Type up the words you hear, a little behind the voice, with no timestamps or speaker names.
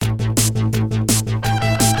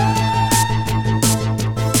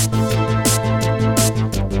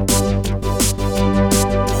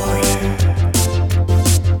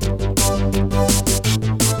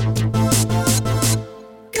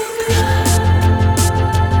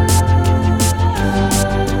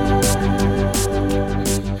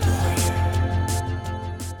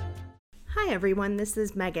everyone, this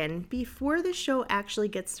is Megan. Before the show actually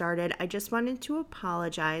gets started, I just wanted to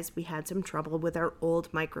apologize. We had some trouble with our old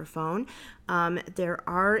microphone. There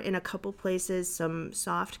are in a couple places some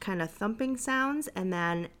soft kind of thumping sounds, and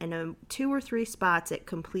then in 2 or 3 spots it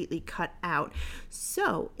completely cut out.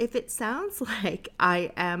 So if it sounds like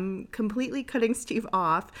I am completely cutting Steve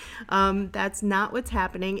off, that's not what's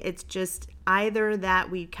happening. It's just either that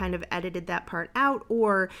we kind of edited that part out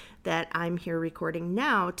or that I'm here recording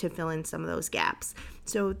now to fill in some of those gaps.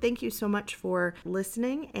 So thank you so much for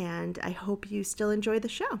listening, and I hope you still enjoy the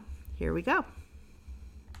show. Here we go.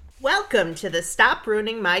 Welcome to the Stop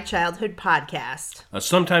Ruining My Childhood podcast. A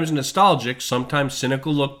sometimes nostalgic, sometimes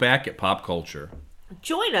cynical look back at pop culture.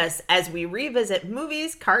 Join us as we revisit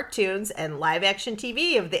movies, cartoons, and live-action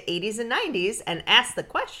TV of the 80s and 90s and ask the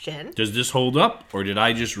question, does this hold up, or did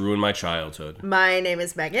I just ruin my childhood? My name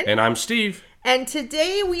is Megan. And I'm Steve. And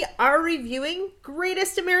today we are reviewing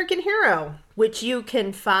Greatest American Hero, which you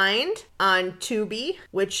can find on Tubi,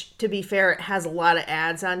 which, to be fair, it has a lot of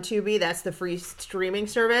ads on Tubi. That's the free streaming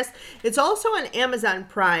service. It's also on Amazon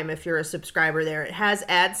Prime if you're a subscriber there. It has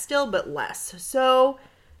ads still, but less. So,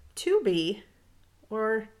 Tubi...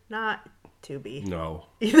 or not Tubi. No.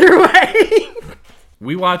 Either way.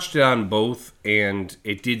 We watched it on both, and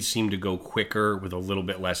it did seem to go quicker with a little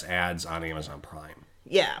bit less ads on Amazon Prime.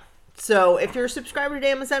 Yeah. So if you're a subscriber to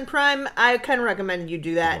Amazon Prime, I kind of recommend you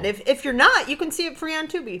do that. And if you're not, you can see it free on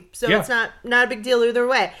Tubi. So It's not a big deal either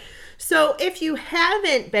way. So if you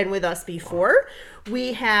haven't been with us before,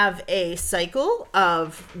 we have a cycle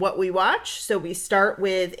of what we watch. So we start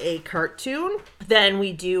with a cartoon, then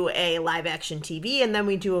we do a live action TV, and then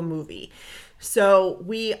we do a movie. So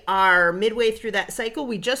we are midway through that cycle.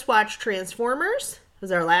 We just watched Transformers. It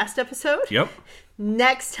was our last episode. Yep.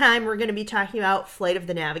 Next time we're going to be talking about Flight of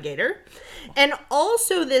the Navigator. And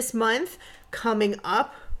also this month, coming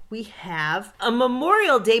up, we have a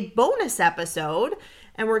Memorial Day bonus episode.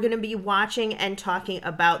 And we're going to be watching and talking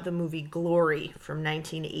about the movie Glory from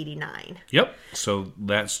 1989. Yep. So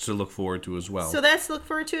that's to look forward to as well.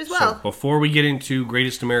 So before we get into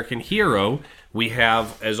Greatest American Hero, we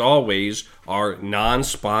have, as always, our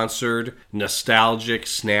non-sponsored nostalgic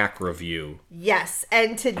snack review. Yes.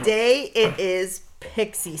 And today it is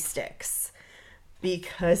Pixy Stix.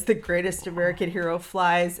 Because the Greatest American Hero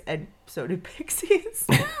flies, and so do pixies.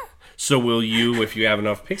 So will you if you have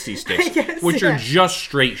enough Pixy Stix, which are just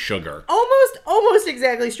straight sugar. Almost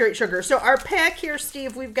exactly straight sugar. So our pack here,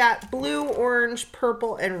 Steve, we've got blue, orange,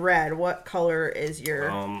 purple, and red. What color is your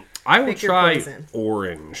I will try poison?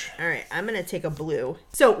 Orange. All right, I'm going to take a blue.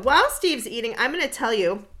 So while Steve's eating, I'm going to tell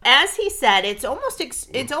you, as he said, it's almost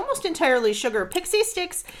entirely sugar. Pixy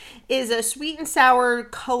Stix is a sweet and sour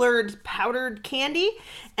colored powdered candy.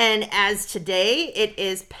 And as today, it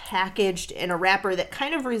is packaged in a wrapper that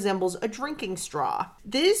kind of resembles a drinking straw.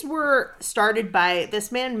 These were started by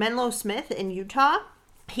this man, Menlo Smith, in Utah.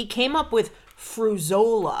 He came up with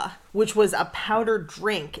Fruzola, which was a powdered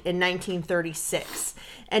drink in 1936.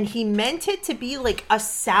 And he meant it to be like a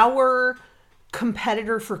sour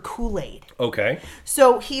competitor for Kool-Aid. Okay.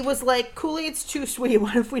 So he was like, Kool-Aid's too sweet.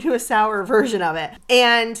 What if we do a sour version of it?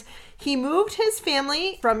 And he moved his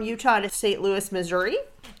family from Utah to St. Louis, Missouri.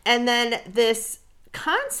 And then this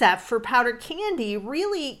concept for powdered candy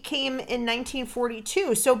really came in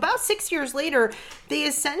 1942. So about 6 years later, they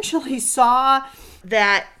essentially saw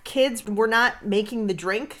that kids were not making the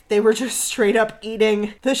drink. They were just straight up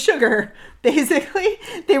eating the sugar. Basically,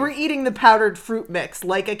 they were eating the powdered fruit mix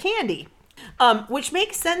like a candy. Which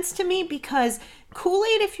makes sense to me because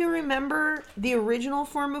Kool-Aid, if you remember the original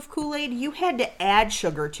form of Kool-Aid, you had to add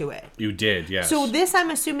sugar to it. You did, yes. So this,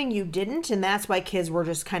 I'm assuming you didn't, and that's why kids were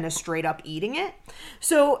just kind of straight up eating it.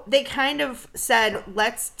 So they kind of said,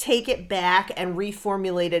 let's take it back and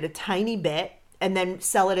reformulate it a tiny bit and then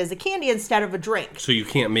sell it as a candy instead of a drink. So you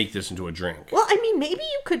can't make this into a drink. Well, I mean, maybe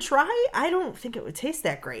you could try. I don't think it would taste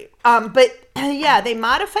that great. But yeah, they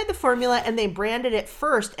modified the formula and they branded it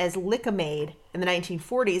first as Lick-a-Maid in the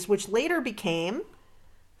 1940s, which later became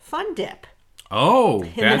Fun Dip. Oh,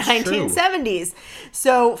 that's true. In the 1970s.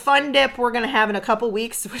 So Fun Dip we're going to have in a couple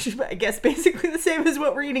weeks, which is, I guess, basically the same as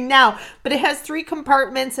what we're eating now. But it has 3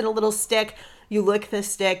 compartments and a little stick. You lick the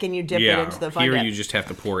stick and you dip it into the Fun Dip. Here you just have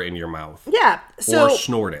to pour it in your mouth. Yeah. So, or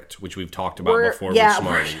snort it, which we've talked about before with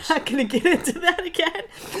Smarties. We're not going to get into that again.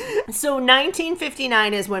 So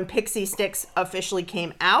 1959 is when Pixy Stix officially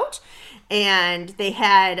came out. And they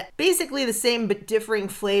had basically the same but differing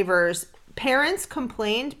flavors. Parents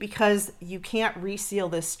complained because you can't reseal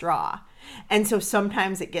this straw. And so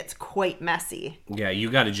sometimes it gets quite messy. Yeah,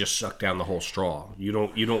 you got to just suck down the whole straw. You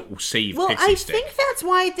don't save Pixy Stix. I think that's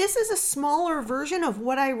why this is a smaller version of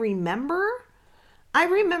what I remember. I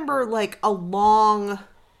remember like a long,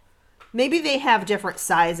 maybe they have different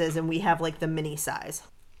sizes and we have like the mini size.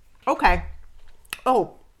 Okay.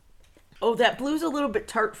 Oh, that blue's a little bit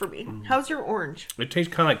tart for me. How's your orange? It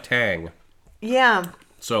tastes kind of like Tang. Yeah.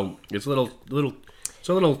 So it's a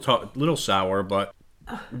little sour, but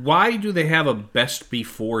why do they have a best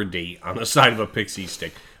before date on the side of a Pixy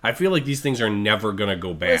stick? I feel like these things are never going to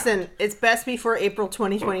go bad. Listen, it's best before April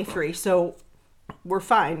 2023, so we're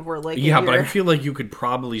fine. We're like yeah, but I feel like you could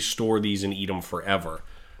probably store these and eat them forever.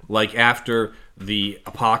 Like after the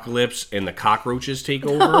apocalypse and the cockroaches take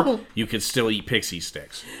over, you could still eat Pixy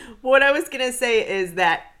sticks. What I was going to say is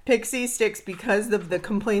that Pixy Stix, because of the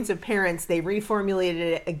complaints of parents, they reformulated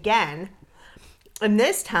it again. And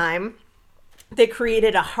this time, they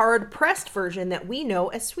created a hard-pressed version that we know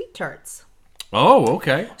as Sweet Tarts. Oh,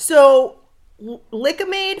 okay. So,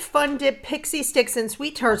 Lick-O-Made, Fun Dip, Pixy Stix, and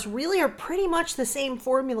Sweet Tarts really are pretty much the same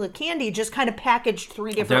formula candy, just kind of packaged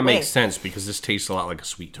 3 different ways. That makes sense because this tastes a lot like a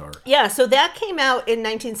Sweet Tart. Yeah, so that came out in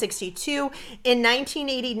 1962. In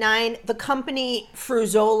 1989, the company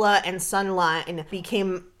Fruzola and Sunline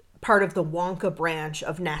became part of the Wonka branch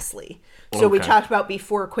of Nestle. So we talked about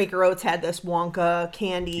before, Quaker Oats had this Wonka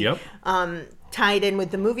candy. Yep. Tied in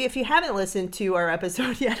with the movie. If you haven't listened to our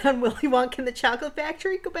episode yet on Willy Wonka and the Chocolate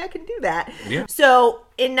Factory, go back and do that. Yeah. So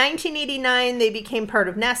in 1989, they became part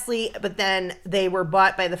of Nestle, but then they were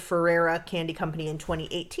bought by the Ferrera Candy Company in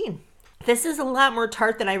 2018. This is a lot more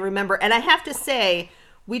tart than I remember. And I have to say,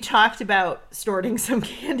 we talked about snorting some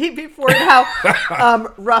candy before,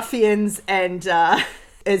 how ruffians and,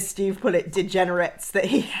 as Steve put it, degenerates that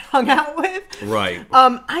he hung out with. Right.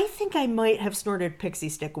 I think I might have snorted Pixy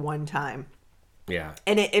Stick one time. Yeah.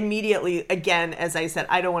 And it immediately, again, as I said,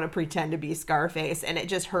 I don't want to pretend to be Scarface, and it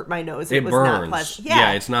just hurt my nose. It was burns. not pleasant.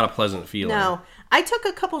 Yeah, it's not a pleasant feeling. No. I took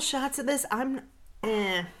a couple shots of this. All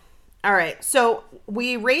right. So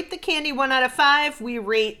we rate the candy 1 out of 5. We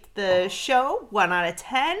rate the show 1 out of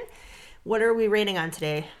 10. What are we rating on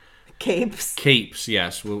today? Capes? Capes,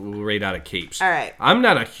 yes. We'll rate out of capes. All right. I'm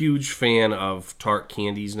not a huge fan of tart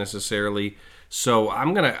candies necessarily, so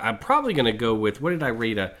I'm probably gonna go with, what did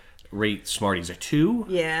I rate Smarties? A 2?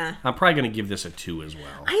 Yeah. I'm probably gonna give this a 2 as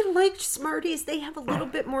well. I liked Smarties. They have a little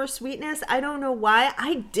bit more sweetness. I don't know why.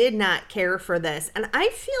 I did not care for this. And I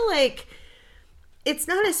feel like it's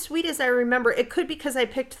not as sweet as I remember. It could be because I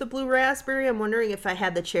picked the blue raspberry. I'm wondering if I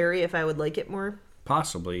had the cherry, if I would like it more.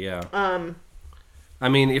 Possibly, yeah. I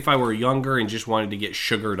mean, if I were younger and just wanted to get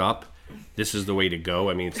sugared up, this is the way to go.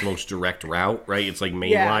 I mean, it's the most direct route, right? It's like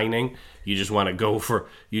mainlining. You just want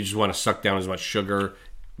to suck down as much sugar,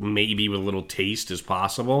 maybe with a little taste as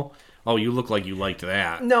possible. Oh, you look like you liked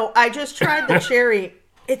that. No, I just tried the cherry.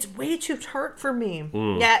 It's way too tart for me.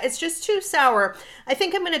 Yeah, it's just too sour. I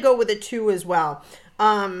think I'm going to go with a 2 as well.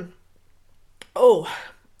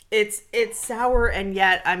 It's sour, and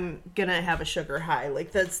yet I'm going to have a sugar high.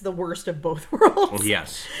 Like, that's the worst of both worlds.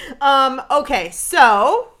 Yes. Okay,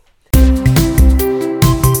 so...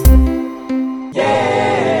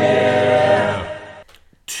 Yeah!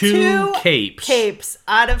 2 capes. Capes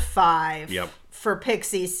out of 5. Yep. For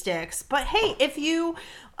Pixy Stix. But hey, if you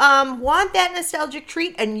want that nostalgic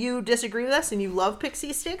treat and you disagree with us and you love Pixy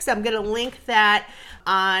Stix, I'm going to link that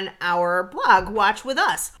on our blog, Watch With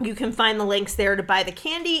Us. You can find the links there to buy the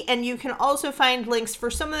candy, and you can also find links for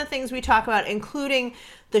some of the things we talk about, including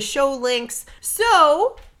the show links.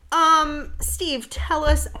 So, Steve, tell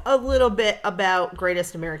us a little bit about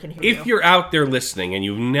Greatest American Hero. If you're out there listening and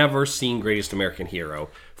you've never seen Greatest American Hero,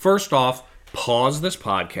 first off, pause this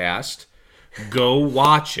podcast. Go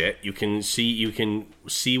watch it. You can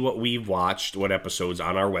see what we've watched, what episodes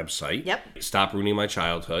on our website. Yep. Stop ruining my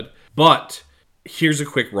childhood. But here's a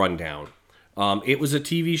quick rundown. It was a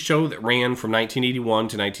TV show that ran from 1981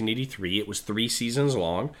 to 1983. It was 3 seasons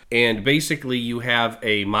long. And basically you have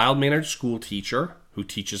a mild-mannered school teacher who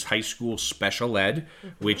teaches high school special ed,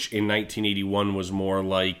 which in 1981 was more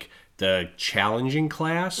like the challenging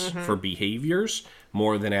class for behaviors,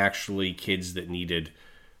 more than actually kids that needed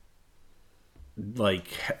like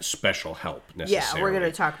special help necessarily. Yeah, we're going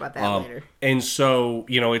to talk about that later. And so,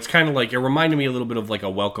 it's kind of like, it reminded me a little bit of like a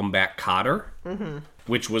Welcome Back Kotter,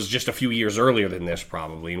 which was just a few years earlier than this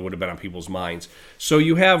probably and would have been on people's minds. So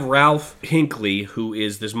you have Ralph Hinckley, who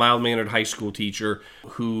is this mild-mannered high school teacher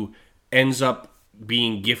who ends up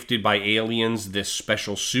being gifted by aliens this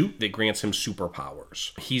special suit that grants him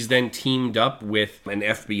superpowers. He's then teamed up with an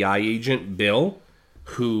FBI agent, Bill,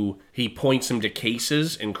 who he points him to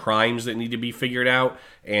cases and crimes that need to be figured out,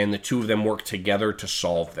 and the two of them work together to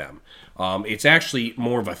solve them. It's actually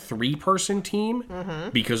more of a 3-person team,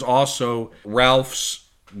 because also Ralph's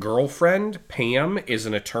girlfriend, Pam, is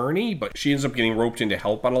an attorney, but she ends up getting roped in to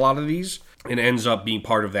help on a lot of these and ends up being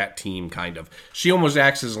part of that team, kind of. She almost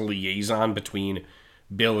acts as a liaison between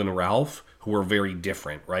Bill and Ralph, who are very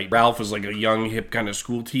different, right? Ralph is like a young, hip kind of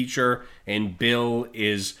school teacher, and Bill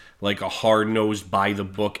is like a hard-nosed,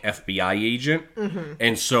 by-the-book FBI agent.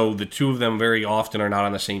 And so the two of them very often are not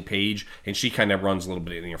on the same page, and she kind of runs a little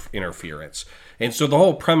bit of interference. And so the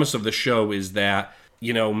whole premise of the show is that,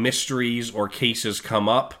 you know, mysteries or cases come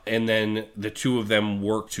up, and then the two of them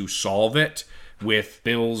work to solve it, with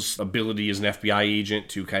Bill's ability as an FBI agent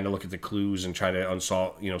to kind of look at the clues and try to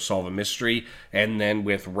solve a mystery, and then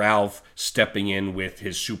with Ralph stepping in with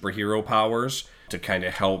his superhero powers to kind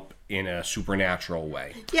of help in a supernatural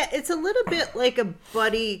way. Yeah, it's a little bit like a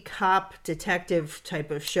buddy cop detective type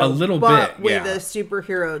of show. A little bit, with a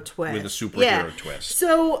superhero twist. With a superhero twist.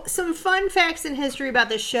 So, some fun facts in history about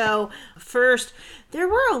the show. First, there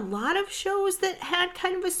were a lot of shows that had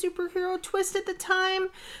kind of a superhero twist at the time.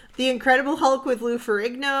 The Incredible Hulk with Lou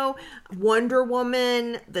Ferrigno, Wonder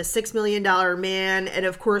Woman, The $6 Million Man, and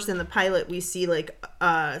of course in the pilot we see like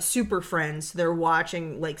Super Friends. They're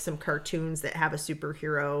watching like some cartoons that have a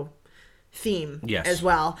superhero theme as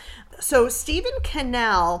well. So Stephen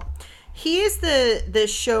Cannell, he is the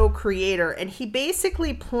show creator, and he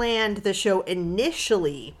basically planned the show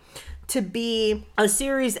initially to be a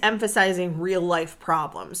series emphasizing real life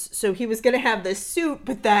problems. So he was going to have this suit,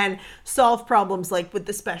 but then solve problems like with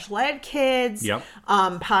the special ed kids,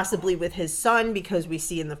 possibly with his son, because we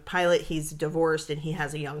see in the pilot he's divorced and he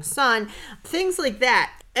has a young son, things like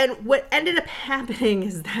that. And what ended up happening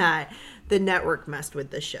is that the network messed with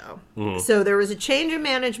the show. So there was a change in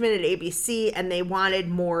management at ABC, and they wanted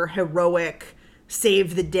more heroic,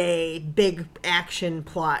 save the day, big action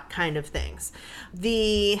plot kind of things.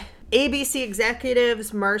 The ABC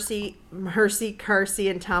executives, Marcy Carsey,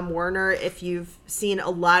 and Tom Warner, if you've seen a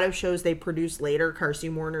lot of shows they produced later,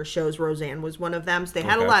 Carsey Warner shows, Roseanne was one of them, so they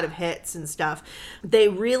had a lot of hits and stuff. They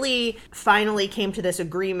really finally came to this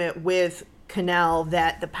agreement with Cannell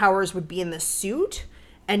that the powers would be in the suit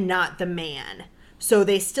and not the man. So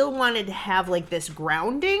they still wanted to have like this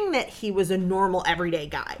grounding that he was a normal everyday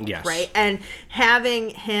guy, right? And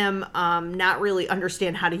having him not really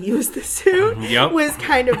understand how to use the suit was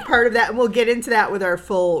kind of part of that. And we'll get into that with our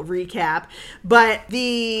full recap. But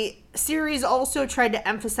the series also tried to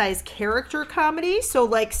emphasize character comedy. So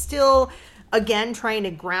like still, again, trying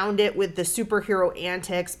to ground it with the superhero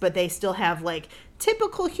antics, but they still have like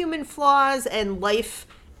typical human flaws and life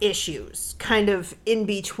issues kind of in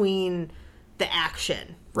between the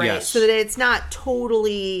action, right? So that it's not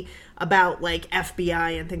totally about like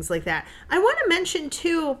FBI and things like that. I want to mention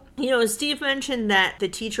too, Steve mentioned that the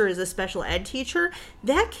teacher is a special ed teacher.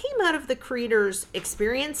 That came out of the creator's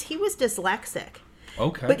experience. He was dyslexic.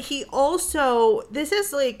 Okay. But he also, this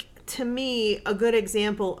is like, to me, a good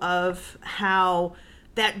example of how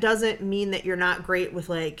that doesn't mean that you're not great with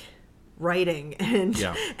like writing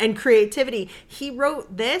and creativity. He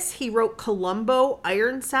wrote this. He wrote Columbo,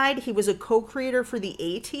 Ironside. He was a co-creator for the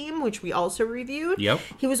A-Team, which we also reviewed.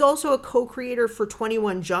 He was also a co-creator for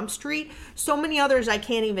 21 Jump Street. So many others I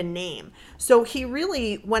can't even name. So he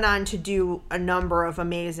really went on to do a number of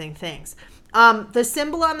amazing things. The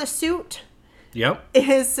symbol on the suit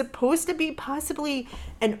is supposed to be possibly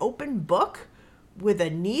an open book with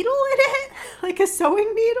a needle in it, like a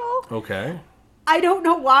sewing needle. Okay. I don't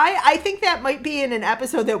know why. I think that might be in an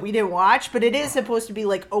episode that we didn't watch, but it is supposed to be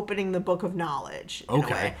like opening the book of knowledge.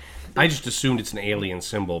 Okay. I just assumed it's an alien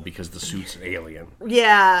symbol because the suit's alien.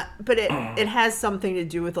 Yeah, but it has something to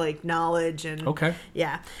do with like knowledge and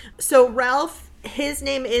yeah. So Ralph, his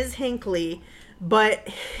name is Hinckley, but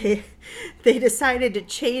they decided to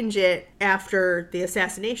change it after the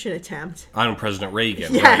assassination attempt on President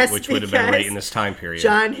Reagan, right, which would have been right in this time period.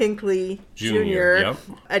 John Hinckley Jr.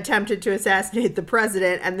 Attempted to assassinate the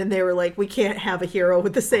president, and then they were like, we can't have a hero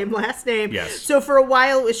with the same last name. So for a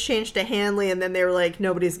while it was changed to Hanley, and then they were like,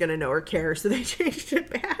 nobody's going to know or care, so they changed it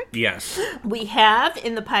back. We have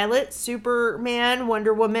in the pilot Superman,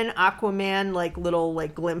 Wonder Woman, Aquaman, like little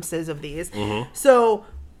like glimpses of these. So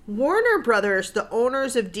Warner Brothers, the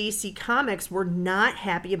owners of DC Comics, were not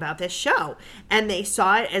happy about this show, and they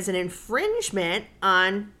saw it as an infringement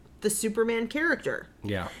on the Superman character.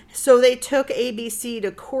 So they took ABC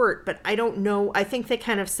to court, but I don't know. I think they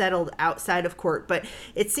kind of settled outside of court, but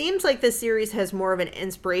it seems like the series has more of an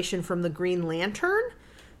inspiration from the Green Lantern,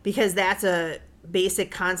 because that's a basic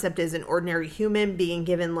concept, as an ordinary human being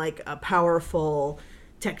given like a powerful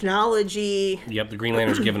technology. Yep, the Green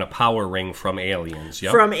Lantern's given a power ring from aliens.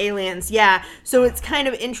 Yep. From aliens, yeah. So it's kind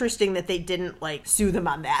of interesting that they didn't, like, sue them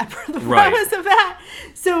on that for the Right. premise of that.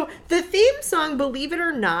 So the theme song, believe it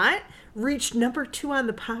or not, reached number 2 on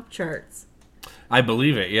the pop charts. I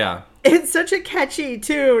believe it, yeah. It's such a catchy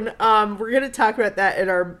tune. We're going to talk about that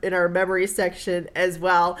in our memory section as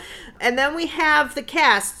well. And then we have the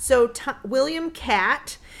cast. So William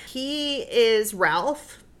Catt, he is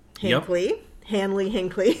Ralph Hinckley. Yep. Hanley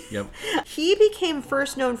Hinckley. Yep. He became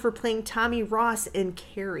first known for playing Tommy Ross in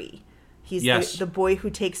Carrie. He's the boy who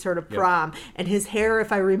takes her to prom. Yep. And his hair,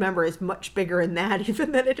 if I remember, is much bigger in that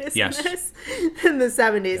even than it is in this, in the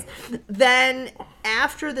 70s. Yeah. Then,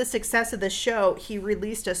 after the success of the show, he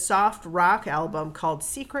released a soft rock album called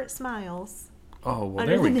Secret Smiles. Oh, well,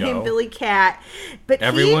 there we go. Under the name Billy Catt. But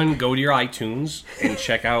everyone, go to your iTunes and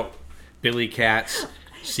check out Billy Catt's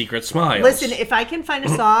Secret Smiles. Listen, if I can find a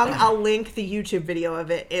song, I'll link the YouTube video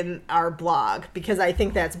of it in our blog because I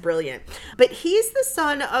think that's brilliant. But he's the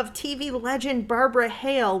son of TV legend Barbara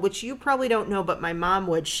Hale, which you probably don't know, but my mom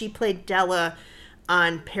would. She played Della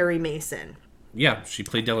on Perry Mason. Yeah, she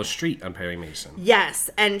played Della Street on Perry Mason.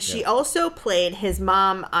 Yes, and she also played his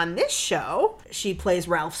mom on this show. She plays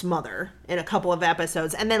Ralph's mother in a couple of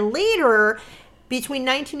episodes. And then later, between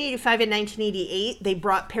 1985 and 1988, they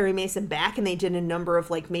brought Perry Mason back, and they did a number of,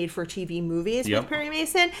 like, made-for-TV movies with Perry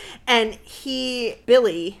Mason. And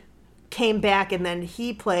Billy, came back, and then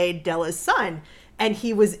he played Della's son. And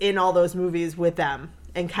he was in all those movies with them,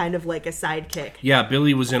 and kind of like a sidekick. Yeah,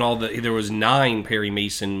 Billy was in there was 9 Perry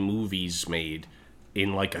Mason movies made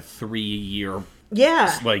in, like, a 3-year,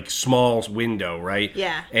 like, small window, right?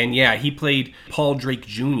 Yeah. And, he played Paul Drake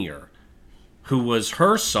Jr., who was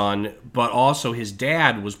her son, but also his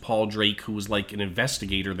dad was Paul Drake, who was like an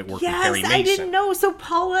investigator that worked with Perry Mason. Yes, I didn't know.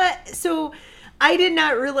 So I did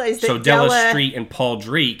not realize that Della Street and Paul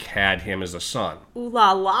Drake had him as a son. Ooh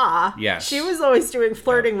la la. Yes. She was always doing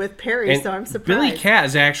flirting with Perry, so I'm surprised. Billy Catt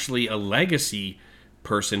is actually a legacy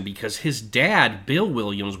person because his dad, Bill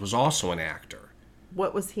Williams, was also an actor.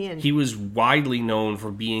 What was he in? He was widely known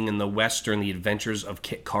for being in the Western The Adventures of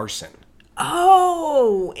Kit Carson.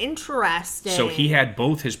 Oh, interesting. So he had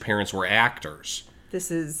both his parents were actors.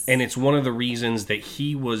 And it's one of the reasons that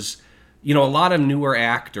he was, a lot of newer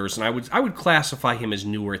actors, and I would classify him as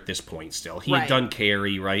newer at this point still. He had done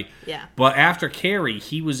Carrie, right? Yeah. But after Carrie,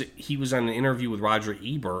 he was on an interview with Roger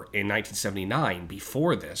Ebert in 1979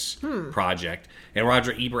 before this project, and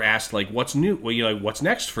Roger Ebert asked, like, what's new? Well, what's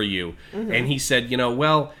next for you? Mm-hmm. And he said,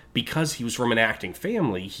 because he was from an acting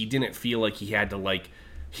family, he didn't feel like he had to, like,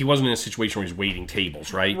 he wasn't in a situation where he's waiting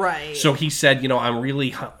tables, right? Right. So he said, I'm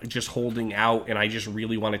really just holding out, and I just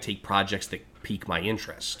really want to take projects that pique my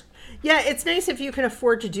interest. Yeah, it's nice if you can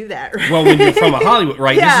afford to do that. Right? Well, when you're from a Hollywood,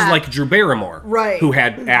 right? Yeah. This is like Drew Barrymore, right? Who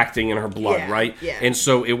had acting in her blood, right? Yeah. And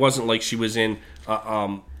so it wasn't like she was in,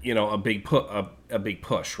 a big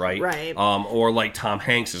push, right? Right. Or like Tom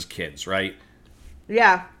Hanks's kids, right?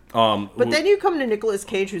 Yeah. But then you come to Nicolas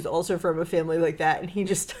Cage, who's also from a family like that, and he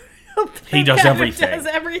just. He does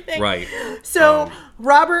everything. Right. So,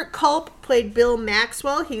 Robert Culp played Bill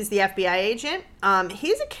Maxwell. He's the FBI agent.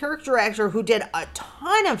 He's a character actor who did a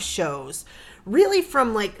ton of shows, really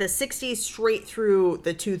from, like, the 60s straight through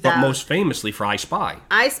the 2000s. But most famously for I Spy.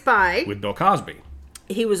 I Spy. With Bill Cosby.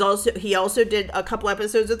 He also did a couple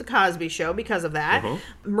episodes of The Cosby Show because of that.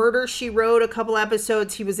 Mm-hmm. Murder, She Wrote, a couple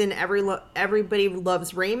episodes. He was in Everybody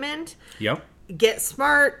Loves Raymond. Yep. Get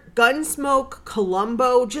Smart, Gunsmoke,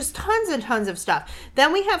 Columbo, just tons and tons of stuff.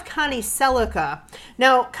 Then we have Connie Selica.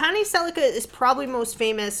 Now, Connie Selica is probably most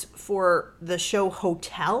famous for the show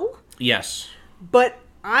Hotel. Yes. But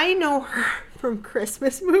I know her from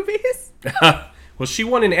Christmas movies. Well, she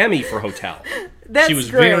won an Emmy for Hotel. She was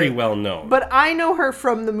great. Very well known. But I know her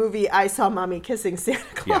from the movie I Saw Mommy Kissing Santa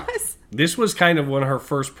Claus. Yeah. This was kind of one of her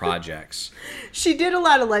first projects. She did a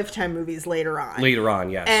lot of Lifetime movies later on. Later on,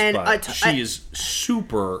 yes. And but she is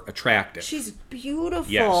super attractive. She's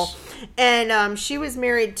beautiful. Yes. And she was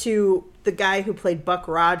married to the guy who played Buck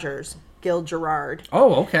Rogers, Gil Gerard.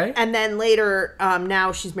 Oh, okay. And then later,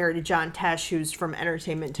 now she's married to John Tesh, who's from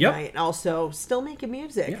Entertainment Tonight, and also still making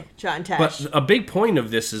music. Yeah. John Tesh. But a big point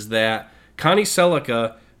of this is that Connie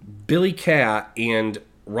Selica, Billy Catt, and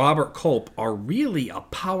Robert Culp are really a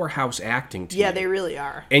powerhouse acting team. Yeah, they really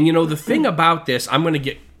are. And the thing about this, I'm gonna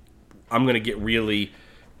get really,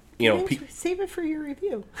 save it for your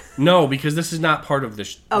review. No, because this is not part of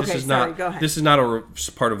this. Okay, sorry, go ahead. This is not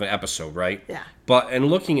part of an episode, right? Yeah. But in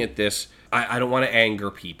looking at this, I don't want to anger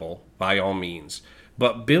people by all means,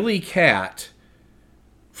 but Billy Catt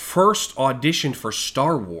first auditioned for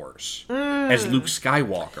Star Wars as Luke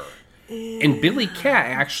Skywalker. And Billy Cat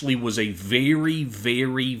actually was a very,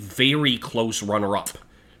 very, very close runner-up.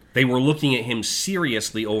 They were looking at him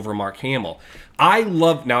seriously over Mark Hamill.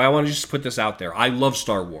 Now I want to just put this out there. I love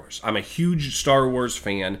Star Wars. I'm a huge Star Wars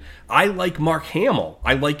fan. I like Mark Hamill.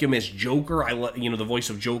 I like him as Joker. I like, the voice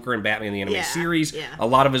of Joker in Batman the Animated Series. Yeah. A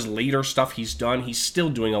lot of his later stuff he's done. He's still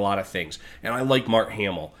doing a lot of things. And I like Mark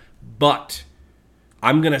Hamill. But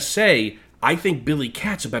I'm going to say, I think Billy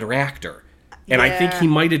Cat's a better actor. And I think he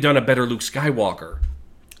might have done a better Luke Skywalker.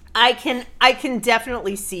 I can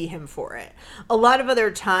definitely see him for it. A lot of other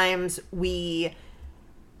times we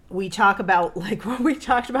talk about, like when we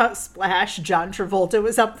talked about Splash, John Travolta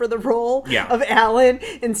was up for the role of Alan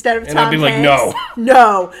instead of Tom Hanks. And I'd be like, no.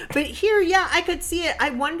 No. But here, I could see it.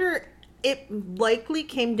 I wonder, it likely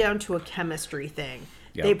came down to a chemistry thing.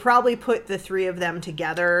 Yeah. They probably put the three of them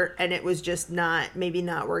together, and it was just maybe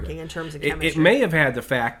not working in terms of chemistry. It may have had the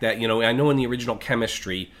fact that, I know in the original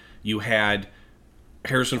Chemistry, you had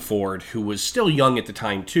Harrison Ford, who was still young at the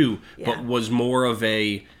time too, but was more of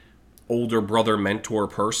a older brother mentor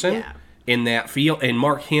person in that field. And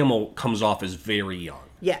Mark Hamill comes off as very young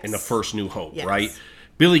in the first New Hope, right?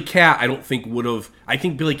 Billy Cat, I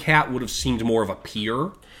think Billy Cat would have seemed more of a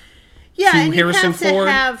peer. Yeah, and Harrison Ford.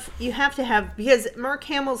 You have to have, because Mark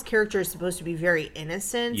Hamill's character is supposed to be very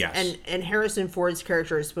innocent, and Harrison Ford's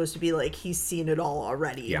character is supposed to be like he's seen it all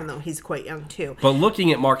already, even though he's quite young too. But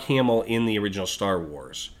looking at Mark Hamill in the original Star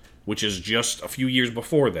Wars, which is just a few years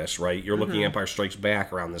before this, right? You're looking at Empire Strikes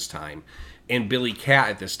Back around this time, and Billy Cat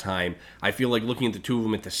at this time, I feel like looking at the two of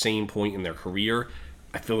them at the same point in their career,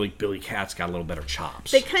 I feel like Billy Cat's got a little better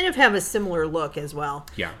chops. They kind of have a similar look as well.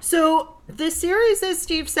 Yeah. So the series, as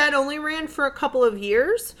Steve said, only ran for a couple of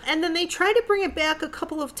years. And then they tried to bring it back a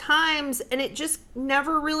couple of times, and it just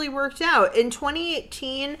never really worked out. In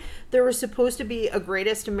 2018, there was supposed to be a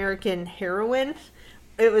Greatest American Heroine.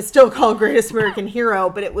 It was still called Greatest American Hero,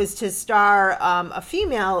 but it was to star a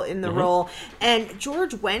female in the role. And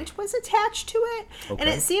George Wendt was attached to it. Okay. And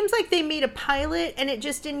it seems like they made a pilot, and it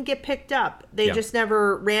just didn't get picked up. They just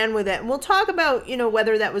never ran with it. And we'll talk about,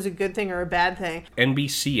 whether that was a good thing or a bad thing.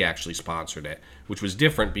 NBC actually sponsored it, which was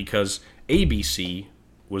different because ABC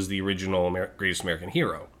was the original Greatest American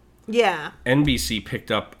Hero. Yeah. NBC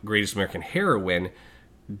picked up Greatest American Heroine,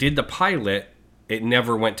 did the pilot, it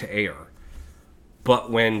never went to air.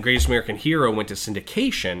 But when Greatest American Hero went to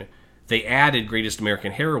syndication, they added Greatest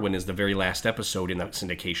American Heroine as the very last episode in the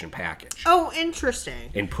syndication package. Oh,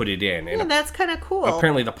 interesting. And put it in. Yeah, that's kind of cool.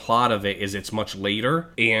 Apparently the plot of it is it's much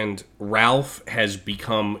later, and Ralph has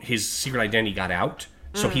become, his secret identity got out.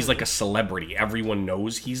 So he's like a celebrity. Everyone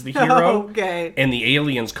knows he's the hero. Okay. And the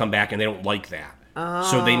aliens come back and they don't like that. Oh.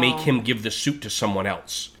 So they make him give the suit to someone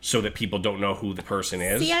else so that people don't know who the person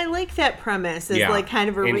is. See, I like that premise. It's like kind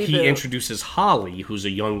of a reboot. And he introduces Holly, who's a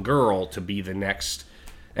young girl, to be the next.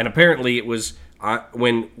 And apparently it was,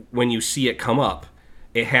 when you see it come up,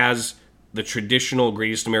 it has the traditional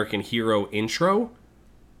Greatest American Hero intro,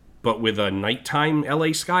 but with a nighttime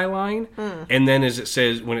LA skyline. And then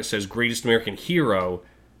when it says Greatest American Hero,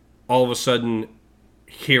 all of a sudden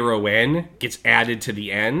Heroine gets added to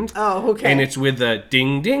the end. Oh, okay. And it's with a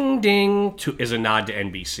ding, ding, ding as a nod to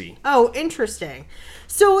NBC. Oh, interesting.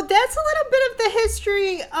 So that's a little bit of the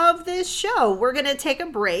history of this show. We're going to take a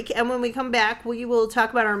break, and when we come back, we will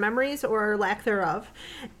talk about our memories or lack thereof,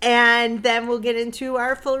 and then we'll get into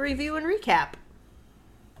our full review and recap.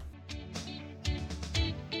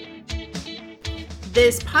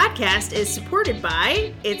 This podcast is supported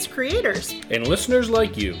by its creators and listeners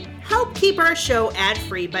like you. Help keep our show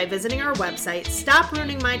ad-free by visiting our website,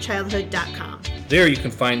 stopruiningmychildhood.com. There you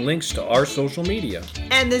can find links to our social media.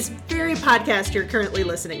 And this very podcast you're currently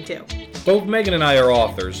listening to. Both Megan and I are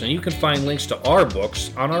authors, and you can find links to our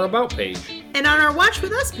books on our About page. And on our Watch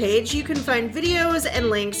With Us page, you can find videos and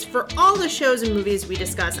links for all the shows and movies we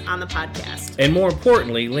discuss on the podcast. And more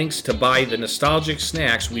importantly, links to buy the nostalgic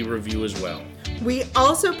snacks we review as well. We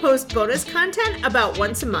also post bonus content about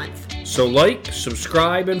once a month. So like,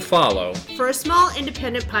 subscribe, and follow. For a small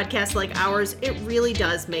independent podcast like ours, it really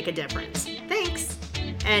does make a difference. Thanks.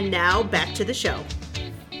 And now, back to the show.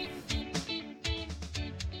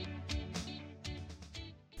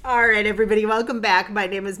 All right, everybody, welcome back. My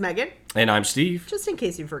name is Megan. And I'm Steve. Just in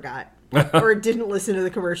case you forgot. Or didn't listen to the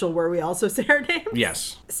commercial where we also say our names.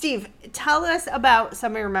 Yes. Steve, tell us about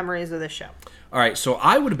some of your memories of this show. All right, so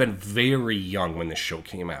I would have been very young when this show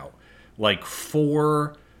came out. Like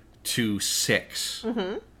 4 to 6.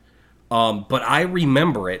 But I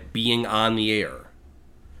remember it being on the air.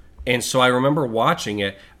 And so I remember watching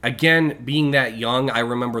it. again, being that young, I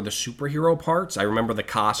remember the superhero parts. I remember the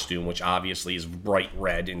costume, which obviously is bright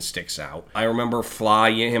red and sticks out. I remember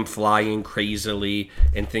him flying crazily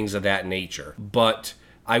and things of that nature. But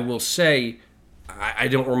I will say, I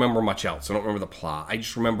don't remember much else. I don't remember the plot. I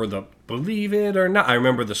just remember the believe it or not. I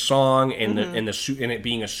remember the song and and it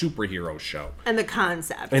being a superhero show and the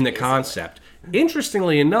concept.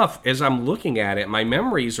 Interestingly enough, as I'm looking at it, my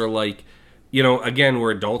memories are like, again,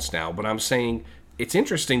 we're adults now, but I'm saying it's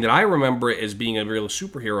interesting that I remember it as being a real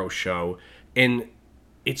superhero show, and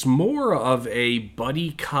it's more of a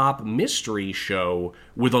buddy cop mystery show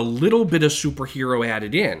with a little bit of superhero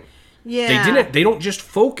added in. Yeah. They don't just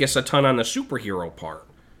focus a ton on the superhero part,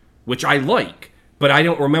 which I like, but I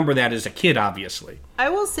don't remember that as a kid, obviously. I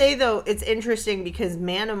will say, though, it's interesting because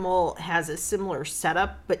Manimal has a similar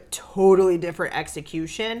setup, but totally different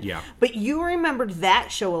execution. Yeah. But you remembered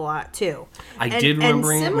that show a lot, too. I did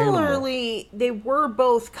remember And Manimal. similarly, they were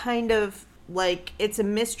both kind of like, it's a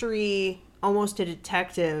mystery, almost a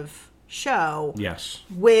detective show. Yes.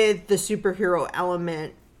 With the superhero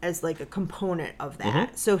element as like a component of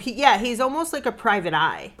that. So he's almost like a private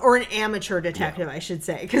eye, or an amateur detective, I should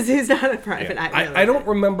say, because he's not a private eye. Really. I don't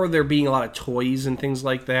remember there being a lot of toys and things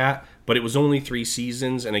like that, but it was only 3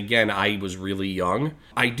 seasons, and again, I was really young.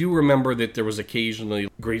 I do remember that there was occasionally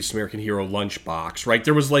Greatest American Hero lunchbox, right?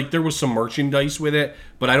 There was some merchandise with it,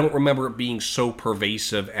 but I don't remember it being so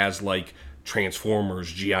pervasive as like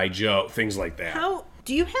Transformers, G.I. Joe, things like that.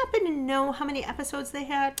 Do you happen to know how many episodes they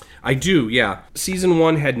had? I do, yeah. Season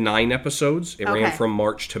 1 had 9 episodes. It ran Okay. from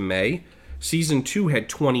March to May. Season 2 had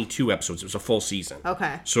 22 episodes. It was a full season.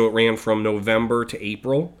 Okay. So it ran from November to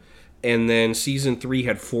April. And then Season 3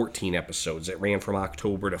 had 14 episodes. It ran from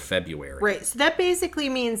October to February. Right. So that basically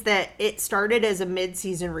means that it started as a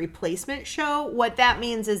mid-season replacement show. What that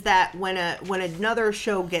means is that when another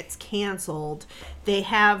show gets canceled, they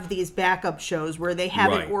have these backup shows where they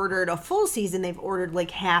haven't ordered a full season. They've ordered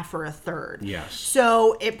like half or a third. Yes.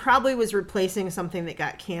 So it probably was replacing something that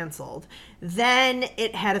got canceled. Then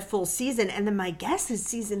it had a full season. And then my guess is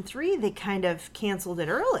Season 3, they kind of canceled it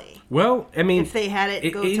early. Well, I mean, if they had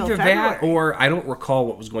it go till either February. that or I don't recall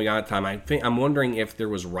what was going on at the time. I'm wondering if there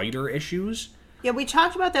was writer issues. Yeah, we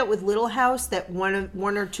talked about that with Little House, that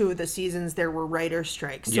one or two of the seasons there were writer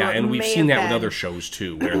strikes. So yeah, and we've seen that with other shows. shows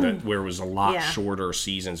too, where it was a lot shorter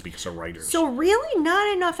seasons because of writers. So really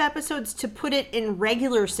not enough episodes to put it in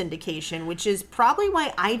regular syndication, which is probably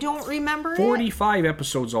why I don't remember 45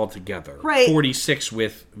 episodes altogether. Right. 46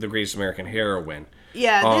 with The Greatest American Heroine.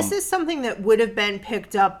 Yeah, this is something that would have been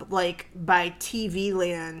picked up, like, by TV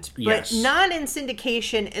Land, but Yes. not in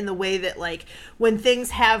syndication in the way that, like, when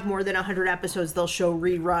things have more than 100 episodes, they'll show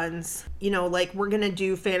reruns. Like, we're going to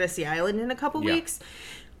do Fantasy Island in a couple weeks.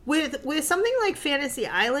 With something like Fantasy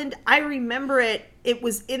Island, I remember it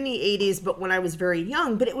was in the 80s, but when I was very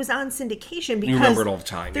young, but it was on syndication because You remember it all the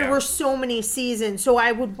time, there were so many seasons, so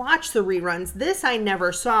I would watch the reruns. This I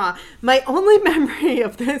never saw. My only memory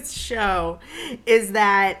of this show is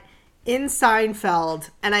that in Seinfeld,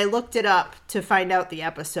 and I looked it up to find out the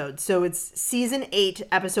episode, so it's season 8,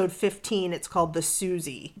 episode 15, it's called The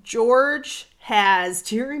Susie. George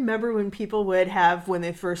do you remember when people would have, when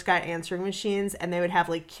they first got answering machines, and they would have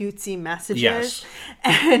like cutesy messages? Yes.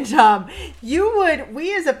 And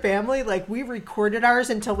we as a family, like, we recorded ours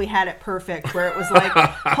until we had it perfect, where it was like,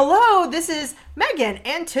 hello, this is Megan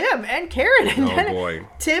and Tim and Karen. And Oh, then boy.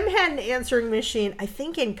 Tim had an answering machine, I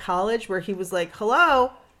think in college, where he was like,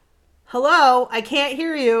 hello, I can't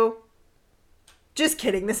hear you. Just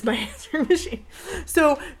kidding, this is my answering machine.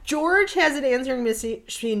 So George has an answering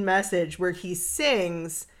machine message where he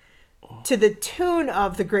sings to the tune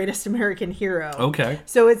of The Greatest American Hero. Okay.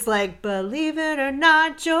 So it's like, believe it or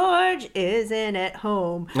not, George isn't at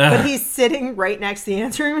home. But he's sitting right next to the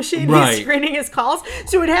answering machine. Right. He's screening his calls.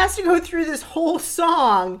 So it has to go through this whole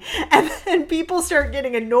song. And then people start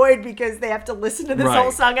getting annoyed because they have to listen to this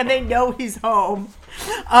whole song and they know he's home.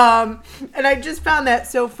 And I just found that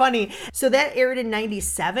so funny. So that aired in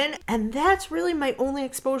 97. And that's really my only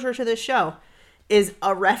exposure to this show, is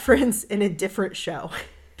a reference in a different show.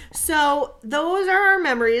 So those are our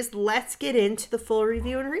memories. Let's get into the full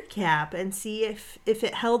review and recap and see if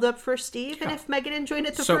it held up for Steve and if Megan enjoyed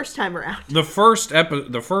it the first time around. The first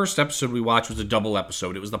episode we watched was a double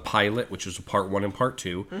episode. It was the pilot, which was part 1 and part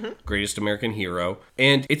 2, Greatest American Hero.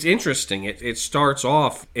 And it's interesting. It starts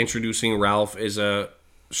off introducing Ralph as a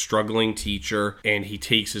struggling teacher, and he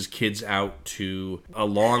takes his kids out to a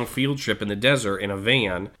long field trip in the desert in a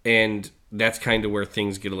van, and that's kind of where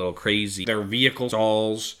things get a little crazy. Their vehicle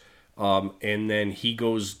stalls, and then he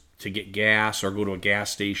goes to get gas or go to a gas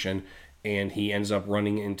station, and he ends up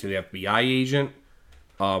running into the FBI agent.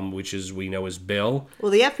 which is we know is Bill.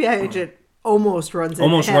 Well, the FBI agent almost runs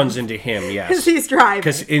into him, yes. Because he's driving.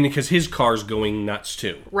 Because his car's going nuts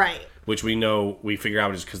too. Right. Which we figure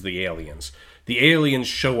out is because of the aliens. The aliens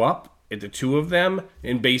show up at the two of them,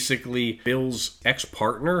 and basically Bill's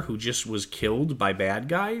ex-partner, who just was killed by bad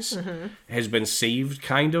guys, has been saved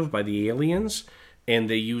kind of by the aliens, and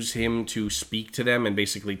they use him to speak to them and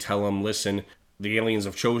basically tell them, listen, the aliens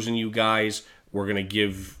have chosen you guys, we're going to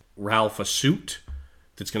give Ralph a suit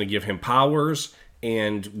that's going to give him powers,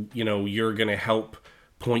 and, you're going to help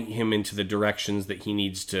point him into the directions that he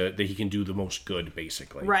needs to, that he can do the most good,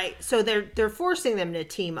 basically. Right. So they're forcing them to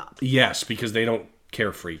team up. Yes, because they don't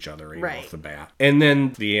care for each other off the bat. And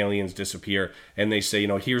then the aliens disappear, and they say,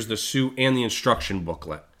 here's the suit and the instruction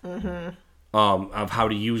booklet of how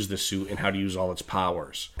to use the suit and how to use all its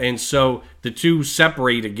powers. And so the two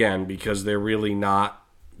separate again because they're really not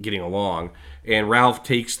getting along. And Ralph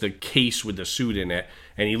takes the case with the suit in it,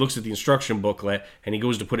 and he looks at the instruction booklet, and he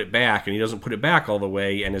goes to put it back, and he doesn't put it back all the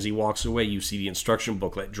way, and as he walks away, you see the instruction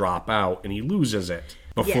booklet drop out, and he loses it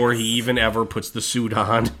before he even ever puts the suit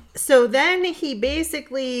on. So then he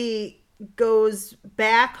basically goes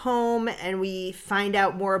back home, and we find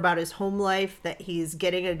out more about his home life, that he's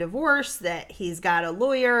getting a divorce, that he's got a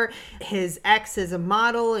lawyer, his ex is a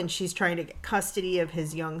model, and she's trying to get custody of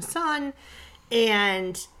his young son,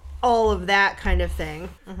 and all of that kind of thing.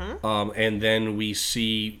 And then we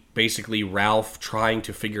see basically Ralph trying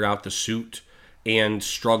to figure out the suit and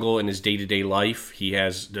struggle in his day-to-day life. He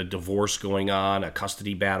has the divorce going on, a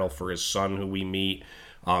custody battle for his son who we meet.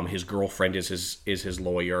 His girlfriend is his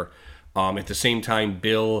lawyer. At the same time,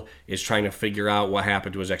 Bill is trying to figure out what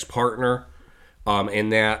happened to his ex-partner.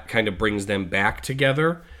 And that kind of brings them back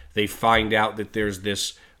together. They find out that there's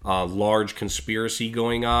this large conspiracy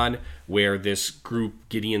going on where this group,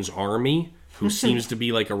 Gideon's Army, who seems to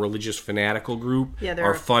be like a religious fanatical group,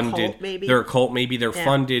 are funded. They're a cult, maybe. They're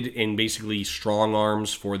funded in basically strong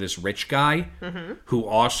arms for this rich guy who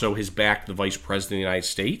also has backed the vice president of the United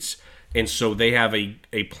States. And so they have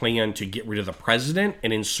a plan to get rid of the president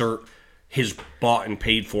and insert his bought and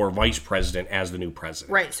paid for vice president as the new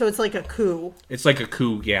president. Right, so it's like a coup. It's like a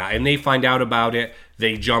coup, yeah. And they find out about it.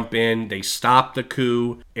 They jump in. They stop the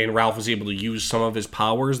coup. And Ralph is able to use some of his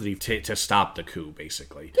powers to stop the coup,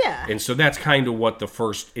 basically. Yeah. And so that's kind of what the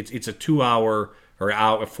first... It's a 2-hour or a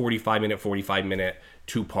 45-minute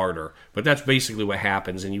two-parter. But that's basically what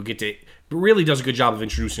happens. And you get to... It really does a good job of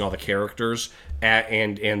introducing all the characters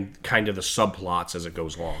and kind of the subplots as it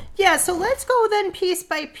goes along. Yeah, so let's go then piece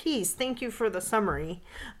by piece. Thank you for the summary.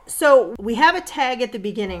 So we have a tag at the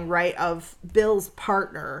beginning, right, of Bill's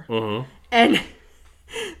partner. And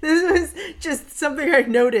this was just something I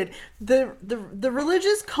noted. The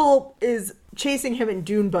religious cult is chasing him in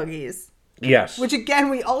dune buggies. Yes. Which, again,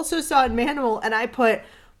 we also saw in Manimal, and I put,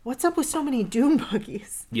 what's up with so many dune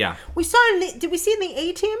buggies? Yeah. We saw did we see in the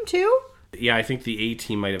A-Team, too? Yeah, I think the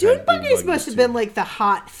A-Team might have dune had buggies must have been like the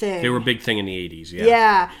hot thing. They were a big thing in the 80s, yeah.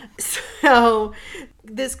 Yeah. So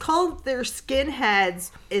this cult, they're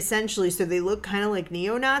skinheads, essentially, so they look kind of like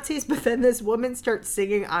neo-Nazis, but then this woman starts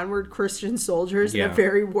singing Onward Christian Soldiers in a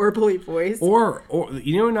very warbly voice. Or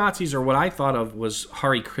Nazis are what I thought of was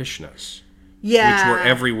Hare Krishnas. Yeah. Which were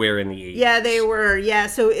everywhere in the 80s. Yeah, they were. Yeah,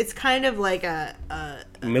 so it's kind of like a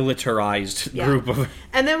militarized group of...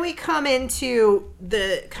 And then we come into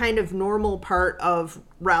the kind of normal part of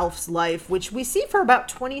Ralph's life, which we see for about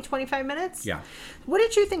 20-25 minutes. Yeah. What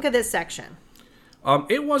did you think of this section?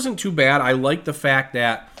 It wasn't too bad. I liked the fact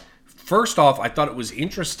that, first off, I thought it was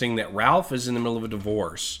interesting that Ralph is in the middle of a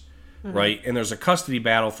divorce, right? And there's a custody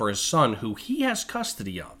battle for his son, who he has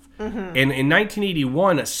custody of. And in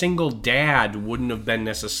 1981, a single dad wouldn't have been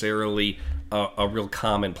necessarily a real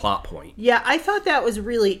common plot point. Yeah, I thought that was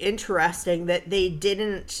really interesting that they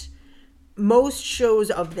didn't... Most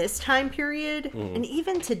shows of this time period, and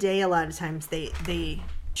even today a lot of times they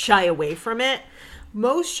shy away from it.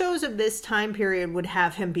 Most shows of this time period would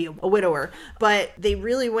have him be a widower, but they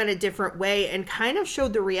really went a different way and kind of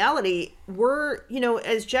showed the reality. We're,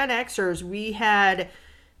 as Gen Xers, we had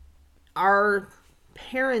our...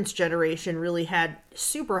 parents' generation really had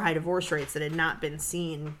super high divorce rates that had not been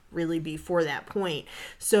seen really before that point.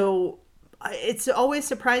 So it's always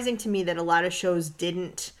surprising to me that a lot of shows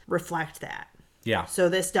didn't reflect that. Yeah. So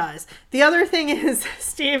this does. The other thing is,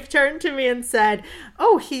 Steve turned to me and said,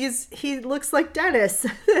 "Oh, he looks like Dennis."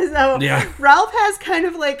 So yeah. Ralph has kind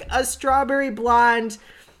of like a strawberry blonde,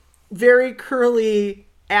 very curly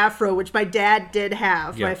afro, which my dad did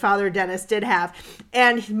have. Yeah. My father, Dennis, did have.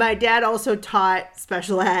 And my dad also taught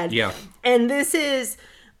special ed. Yeah. And this is,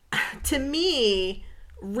 to me,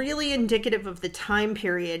 really indicative of the time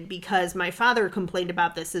period, because my father complained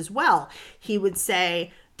about this as well. He would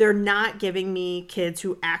say, they're not giving me kids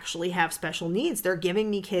who actually have special needs. They're giving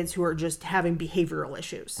me kids who are just having behavioral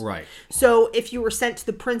issues. Right. So if you were sent to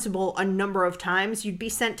the principal a number of times, you'd be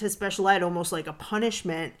sent to special ed almost like a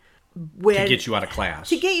punishment. To get you out of class.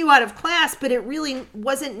 To get you out of class, but it really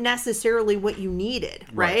wasn't necessarily what you needed,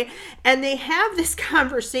 right? And they have this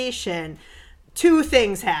conversation. Two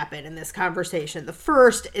things happen in this conversation. The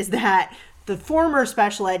first is that the former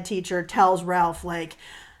special ed teacher tells Ralph, like,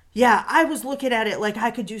 yeah, I was looking at it like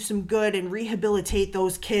I could do some good and rehabilitate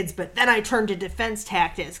those kids, but then I turned to defense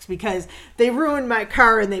tactics because they ruined my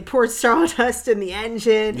car and they poured sawdust in the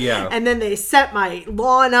engine. Yeah. And then they set my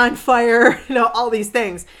lawn on fire, all these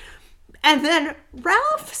things. And then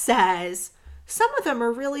Ralph says, some of them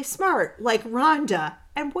are really smart, like Rhonda.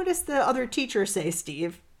 And what does the other teacher say,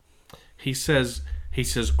 Steve? He says,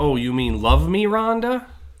 oh, you mean love me, Rhonda?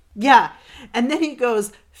 Yeah. And then he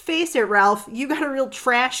goes, face it, Ralph, you got a real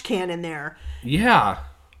trash can in there. Yeah.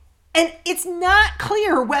 And it's not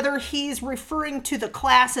clear whether he's referring to the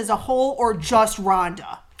class as a whole or just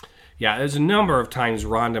Rhonda. Yeah, there's a number of times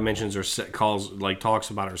Rhonda mentions or talks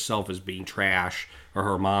about herself as being trash, or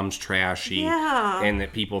her mom's trashy. Yeah. And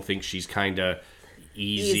that people think she's kind of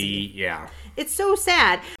easy. Yeah. It's so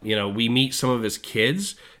sad. We meet some of his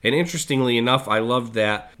kids, and interestingly enough, I love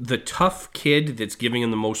that the tough kid that's giving him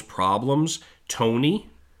the most problems, Tony,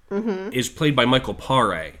 is played by Michael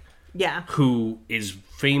Paré. Yeah. Who is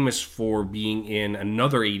famous for being in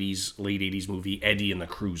another late 80s movie, Eddie and the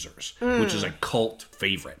Cruisers, which is a cult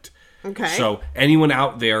favorite. Okay. So anyone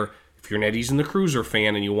out there, if you're an Eddie's and the Cruiser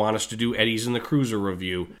fan and you want us to do Eddie's and the Cruiser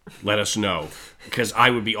review, let us know, because I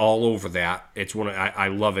would be all over that. It's I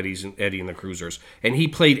love Eddie and the Cruisers, and he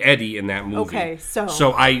played Eddie in that movie. Okay,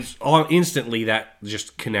 so I instantly that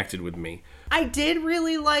just connected with me. I did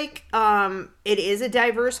really like, it is a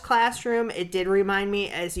diverse classroom. It did remind me,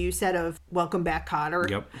 as you said, of Welcome Back, Kotter.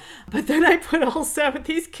 Yep. But then I put also,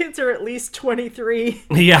 these kids are at least 23.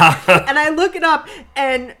 Yeah. And I look it up,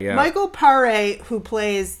 and Yeah. Michael Paré, who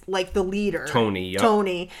plays, like, the leader. Tony, yep.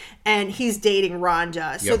 Tony, and he's dating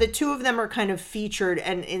Rhonda. So Yep. the two of them are kind of featured,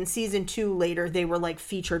 and in season 2 later, they were, like,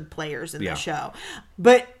 featured players in Yeah. the show.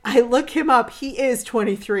 But I look him up, he is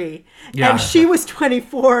 23. Yeah. And she was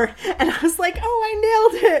 24, and I was like, oh,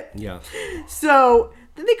 I nailed it. Yeah. So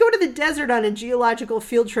then they go to the desert on a geological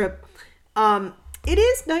field trip. It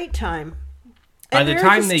is nighttime. By And the they're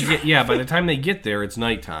time just by the time they get there, it's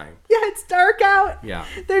nighttime. Yeah, it's dark out. Yeah.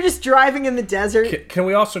 They're just driving in the desert. Can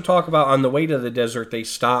we also talk about, on the way to the desert, they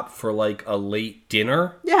stop for like a late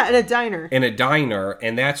dinner Yeah, at a diner. in a diner,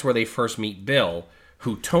 and that's where they first meet Bill,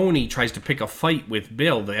 who Tony tries to pick a fight with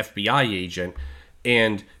Bill, the FBI agent,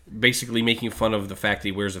 and basically making fun of the fact that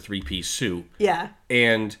he wears a 3-piece suit. Yeah.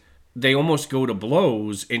 And they almost go to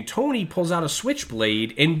blows, and Tony pulls out a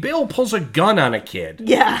switchblade, and Bill pulls a gun on a kid.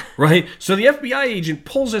 Yeah. Right? So the FBI agent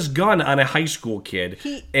pulls his gun on a high school kid,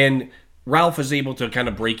 and Ralph is able to kind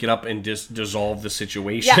of break it up and dissolve the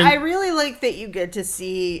situation. Yeah, I really like that you get to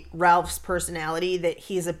see Ralph's personality, that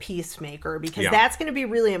he's a peacemaker, because that's going to be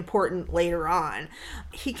really important later on.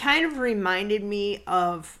 He kind of reminded me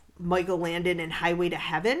of Michael Landon in Highway to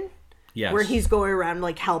Heaven, Yes. where he's going around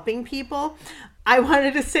like helping people. I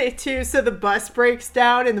wanted to say too, so the bus breaks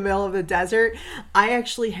down in the middle of the desert. I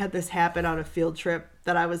actually had this happen on a field trip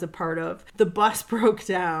that I was a part of. The bus broke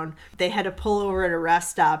down. They had to pull over at a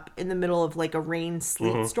rest stop in the middle of like a rain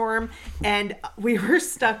sleet storm, and we were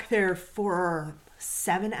stuck there for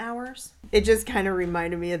 7 hours. It just kind of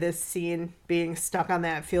reminded me of this scene, being stuck on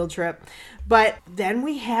that field trip. But then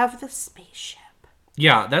we have the spaceship.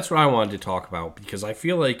 Yeah, that's what I wanted to talk about, because I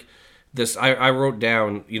feel like this, I wrote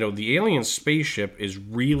down, the alien spaceship is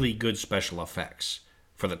really good special effects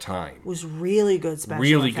for the time. It was really good special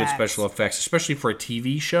Really effects. good special effects, especially for a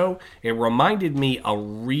TV show. It reminded me an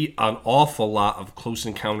awful lot of Close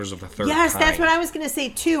Encounters of the Third Kind. Yes, that's what I was going to say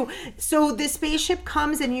too. So the spaceship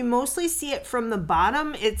comes and you mostly see it from the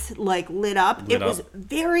bottom. It's like lit up. It was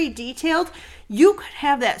very detailed. You could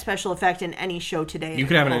have that special effect in any show today. You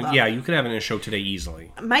could have it. You could have it in a show today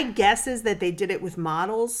easily. My guess is that they did it with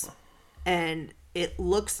models, and it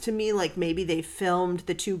looks to me like maybe they filmed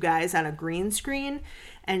the two guys on a green screen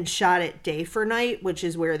and shot it day for night, which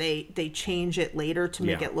is where they change it later to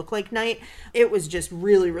make it look like night. It was just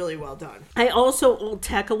really, really well done. I also, old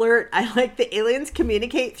tech alert, I like the aliens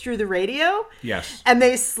communicate through the radio. Yes. And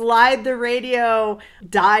they slide the radio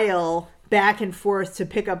dial back and forth to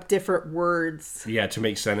pick up different words. Yeah, to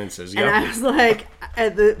make sentences. And I was like,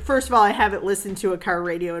 first of all, I haven't listened to a car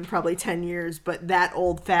radio in probably 10 years, but that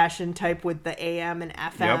old-fashioned type with the AM and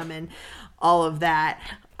FM and all of that.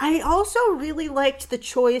 I also really liked the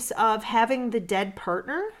choice of having the dead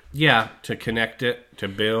partner. Yeah, to connect it to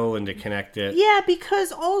Bill and to connect it. Yeah,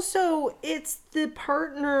 because also it's the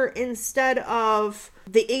partner instead of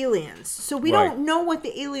the aliens. So we Right. don't know what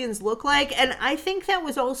the aliens look like. And I think that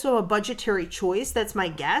was also a budgetary choice. That's my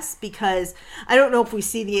guess, because I don't know if we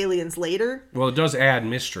see the aliens later. Well, it does add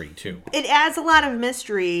mystery, too. It adds a lot of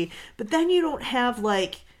mystery, but then you don't have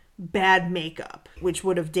like bad makeup, which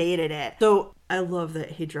would have dated it. So I love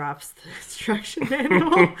that he drops the instruction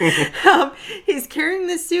manual. He's carrying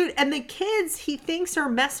the suit, and the kids he thinks are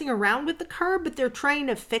messing around with the car, but they're trying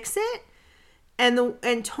to fix it.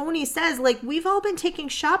 And Tony says, like, we've all been taking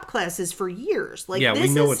shop classes for years. Like, Yeah, this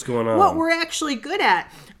we know is what's going on. what we're actually good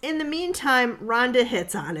at. In the meantime, Rhonda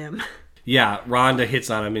hits on him. Yeah, Rhonda hits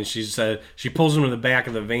on him, and she pulls him to the back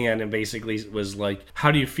of the van and basically was like,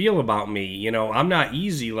 how do you feel about me? You know, I'm not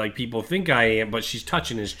easy like people think I am, but she's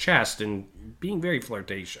touching his chest and being very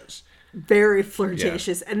flirtatious. Very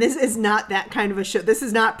flirtatious. Yeah. And this is not that kind of a show. This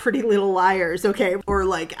is not Pretty Little Liars, okay? Or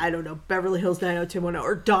like, I don't know, Beverly Hills 90210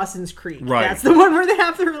 or Dawson's Creek. Right. That's the one where they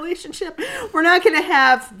have the relationship. We're not going to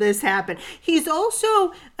have this happen. He's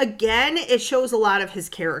also, again, it shows a lot of his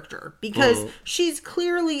character because she's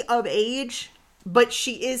clearly of age, but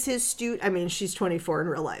she is his student. I mean, she's 24 in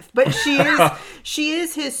real life, but she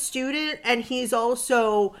is his student, and he's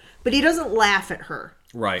also, but he doesn't laugh at her.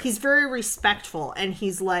 Right. He's very respectful, and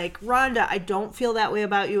he's like, Rhonda, I don't feel that way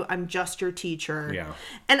about you. I'm just your teacher. Yeah.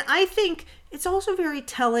 And I think it's also very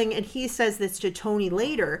telling, and he says this to Tony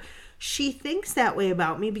later, she thinks that way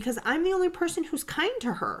about me because I'm the only person who's kind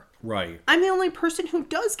to her. Right. I'm the only person who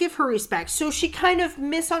does give her respect. So she kind of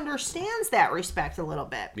misunderstands that respect a little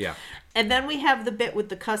bit. Yeah. And then we have the bit with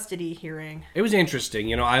the custody hearing. It was interesting.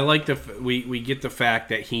 You know, I like we get the fact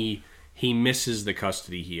that he misses the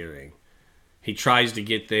custody hearing. He tries to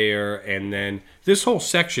get there, and then this whole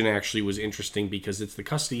section actually was interesting because it's the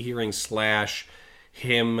custody hearing /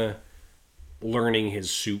 him learning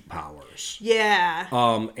his suit powers. Yeah.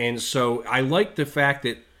 And so I like the fact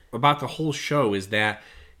that about the whole show is that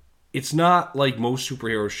it's not like most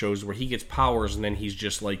superhero shows where he gets powers and then he's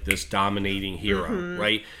just like this dominating hero,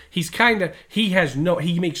 right? He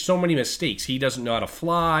makes so many mistakes. He doesn't know how to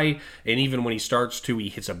fly, and even when he starts to, he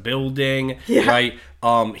hits a building, right?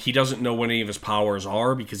 He doesn't know what any of his powers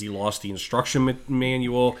are because he lost the instruction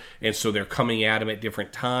manual, and so they're coming at him at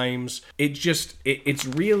different times. It's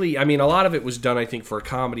really, I mean, a lot of it was done, I think, for a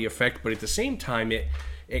comedy effect, but at the same time,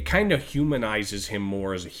 it kind of humanizes him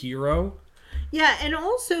more as a hero. Yeah, and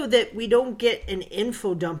also that we don't get an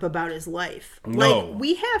info dump about his life. No. Like,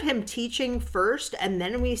 we have him teaching first, and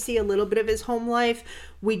then we see a little bit of his home life.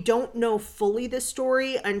 We don't know fully the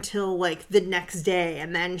story until, like, the next day.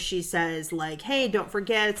 And then she says, like, hey, don't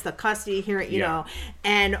forget, it's the custody hearing, you know,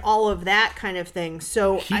 and all of that kind of thing.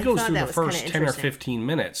 So he goes through the first 10 or 15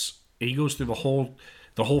 minutes. He goes through the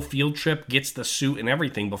whole field trip, gets the suit and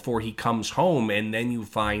everything before he comes home, and then you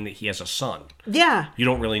find that he has a son. Yeah. You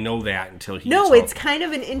don't really know that until he No, gets home. it's kind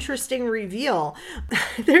of an interesting reveal.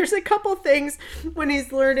 There's a couple things when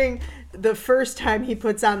he's learning the first time he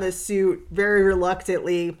puts on the suit very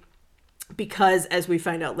reluctantly because, as we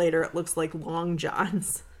find out later, it looks like Long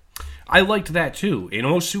John's. I liked that too. In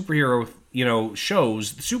most superhero,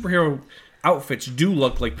 shows, the superhero outfits do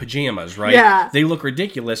look like pajamas, right? Yeah. They look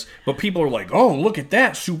ridiculous, but people are like, "Oh, look at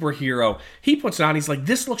that superhero." He puts it on, he's like,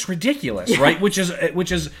 "This looks ridiculous," right? Which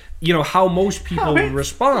is how most people would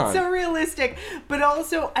respond. So realistic, but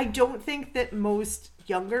also I don't think that most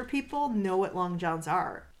younger people know what Long Johns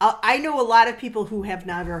are. I know a lot of people who have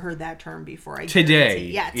never heard that term before. Today.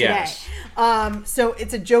 Yeah, today. Yes. So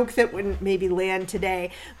it's a joke that wouldn't maybe land today.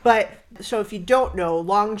 But so if you don't know,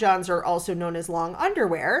 Long Johns are also known as long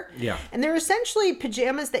underwear. Yeah. And they're essentially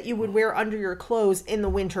pajamas that you would wear under your clothes in the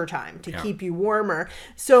wintertime to keep you warmer.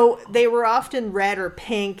 So they were often red or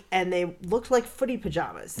pink, and they looked like footy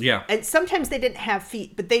pajamas. Yeah. And sometimes they didn't have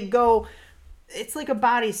feet, but they'd go... It's like a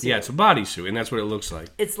bodysuit. Yeah, it's a bodysuit, and that's what it looks like.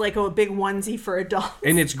 It's like a big onesie for adults.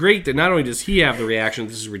 And it's great that not only does he have the reaction,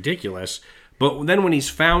 this is ridiculous, but then when he's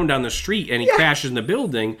found on the street and he crashes in the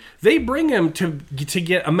building, they bring him to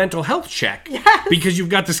get a mental health check. Yes. Because you've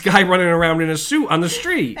got this guy running around in a suit on the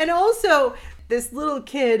street. And also, this little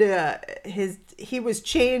kid, he was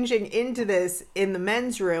changing into this in the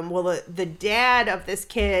men's room. Well, the dad of this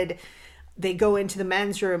kid... They go into the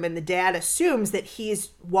men's room, and the dad assumes that he's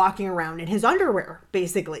walking around in his underwear,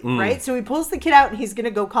 basically, right? So he pulls the kid out, and he's going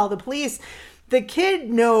to go call the police. The kid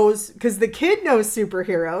knows, because the kid knows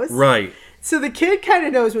superheroes. Right. So the kid kind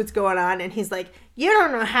of knows what's going on, and he's like, you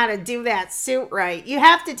don't know how to do that suit right. You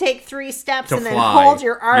have to take 3 steps To and then fly. hold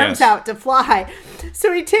your arms Yes. out to fly.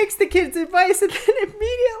 So he takes the kid's advice and then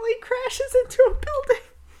immediately crashes into a building.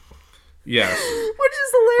 Yes. Which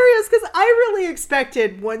is hilarious, because I really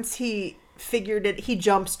expected once he figured it, he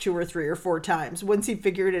jumps 2 or 3 or 4 times. Once he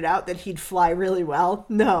figured it out that he'd fly really well.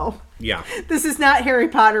 No. Yeah. This is not Harry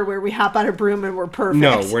Potter where we hop on a broom and we're perfect.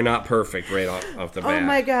 No, we're not perfect right off the bat. Oh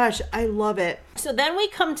my gosh, I love it. So then we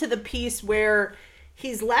come to the piece where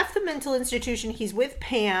he's left the mental institution. He's with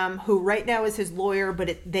Pam, who right now is his lawyer,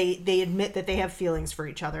 but they admit that they have feelings for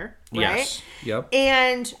each other, right? Yes. Yep.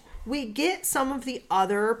 And we get some of the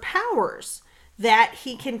other powers that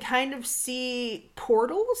he can kind of see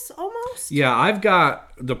portals almost. Yeah, I've got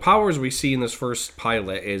the powers we see in this first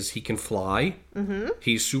pilot is he can fly. Mm-hmm.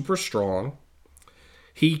 He's super strong.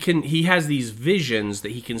 He has these visions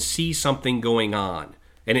that he can see something going on.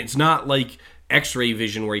 And it's not like X-ray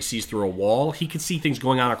vision where he sees through a wall. He can see things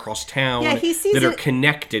going on across town he sees that are it-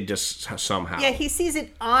 connected to somehow. Yeah, he sees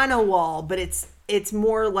it on a wall, but it's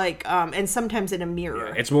more like, and sometimes in a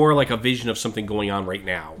mirror. It's more like a vision of something going on right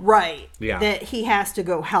now. Right. Yeah. That he has to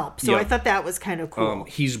go help. So Yeah. I thought that was kind of cool.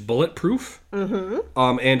 He's bulletproof.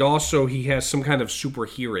 Mm-hmm. And also he has some kind of super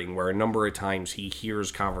hearing where a number of times he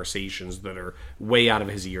hears conversations that are way out of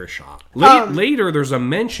his earshot. Later, there's a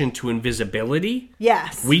mention to invisibility.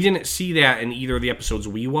 Yes. We didn't see that in either of the episodes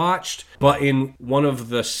we watched, but in one of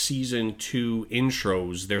the season 2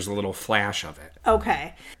 intros, there's a little flash of it.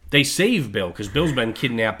 Okay. They save Bill because Bill's been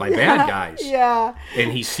kidnapped by bad guys. Yeah.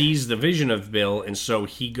 And he sees the vision of Bill, and so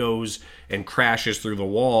he goes and crashes through the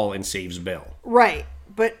wall and saves Bill. Right.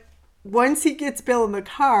 But once he gets Bill in the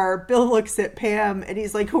car, Bill looks at Pam and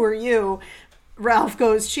he's like, who are you? Ralph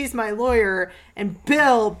goes, she's my lawyer. And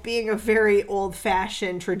Bill, being a very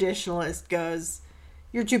old-fashioned traditionalist, goes,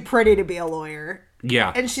 you're too pretty to be a lawyer.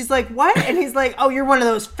 Yeah. And she's like, what? And he's like, oh, you're one of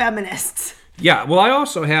those feminists. Yeah, well, I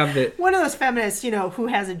also have that... One of those feminists, who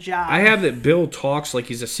has a job. I have that Bill talks like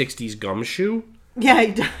he's a 60s gumshoe. Yeah,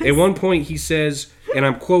 he does. At one point, he says, and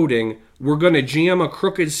I'm quoting, we're going to jam a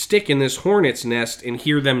crooked stick in this hornet's nest and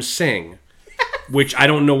hear them sing. Which I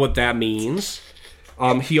don't know what that means.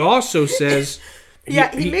 He also says...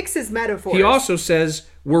 He mixes metaphors. He also says,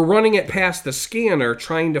 we're running it past the scanner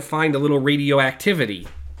trying to find a little radioactivity.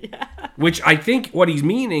 Yeah. Which I think what he's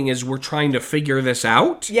meaning is we're trying to figure this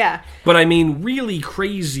out. Yeah. But I mean, really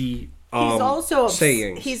crazy He's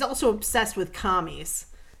sayings. also obsessed with commies.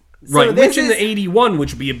 So Right, this which in is- the 81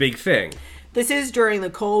 would be a big thing. This is during the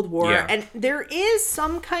Cold War, Yeah. and there is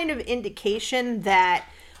some kind of indication that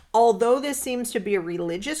although this seems to be a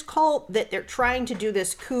religious cult, that they're trying to do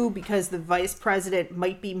this coup because the vice president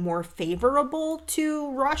might be more favorable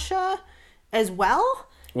to Russia as well.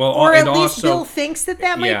 Well, or at and least also- Bill thinks that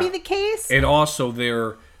might Yeah. be the case. And also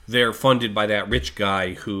they're funded by that rich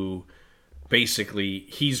guy who basically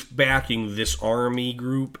he's backing this army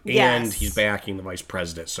group and Yes. he's backing the vice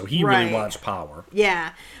president. So he Right. really wants power.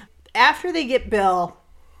 Yeah. After they get Bill,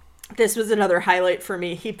 this was another highlight for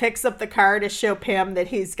me. He picks up the car to show Pam that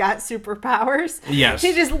he's got superpowers. Yes.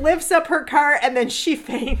 He just lifts up her car and then she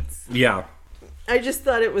faints. Yeah. I just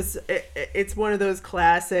thought it's one of those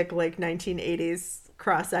classic, like, 1980s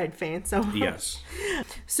cross-eyed faints. Almost. Yes.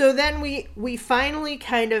 So then we finally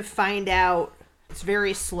kind of find out, it's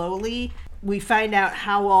very slowly, we find out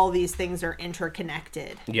how all these things are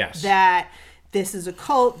interconnected. Yes. That this is a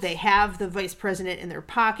cult. They have the vice president in their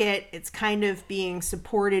pocket. It's kind of being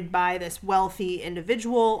supported by this wealthy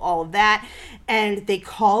individual, all of that. And they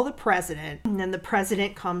call the president, and then the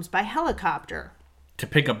president comes by helicopter. To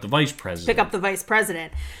pick up the vice president. Pick up the vice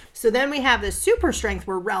president. So then we have this super strength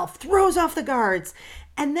where Ralph throws off the guards,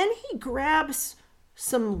 and then he grabs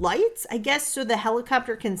some lights, I guess, so the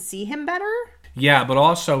helicopter can see him better. Yeah, but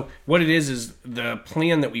also what it is the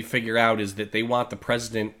plan that we figure out is that they want the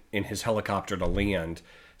president in his helicopter to land,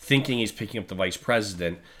 thinking he's picking up the vice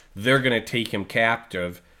president. They're going to take him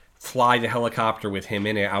captive, fly the helicopter with him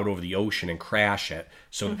in it out over the ocean and crash it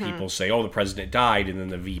so that people say, oh, the president died, and then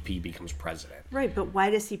the VP becomes president. Right, but why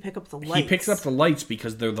does he pick up the lights? He picks up the lights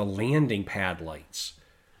because they're the landing pad lights.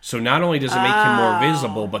 So not only does it make him more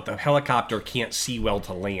visible, but the helicopter can't see well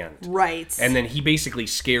to land. Right. And then he basically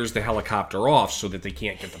scares the helicopter off so that they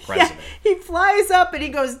can't get the president. He flies up and he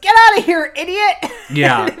goes, "Get out of here, idiot!"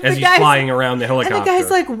 Yeah, And as the he's guy's- flying around the helicopter. And the guy's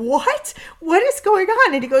like, "What? What is going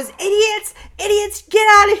on?" And he goes, "Idiots, get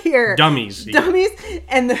out of here, Dummies. dummies!"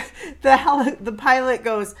 And the pilot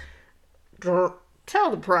goes, "Tell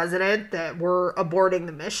the president that we're aborting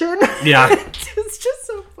the mission." Yeah. It's just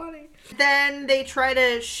so funny. Then they try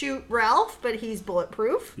to shoot Ralph, but he's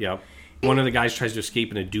bulletproof. Yep. One of the guys tries to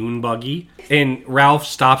escape in a dune buggy, and Ralph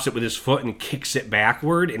stops it with his foot and kicks it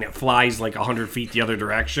backward, and it flies like 100 feet the other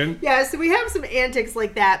direction. Yeah, so we have some antics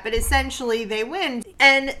like that, but essentially they win.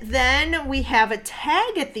 And then we have a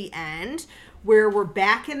tag at the end where we're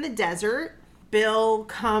back in the desert. Bill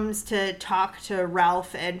comes to talk to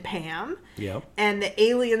Ralph and Pam. Yep. And the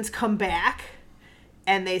aliens come back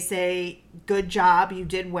and they say, good job, you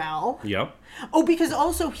did well. Yep. Oh, because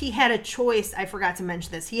also he had a choice. I forgot to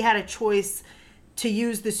mention this. He had a choice to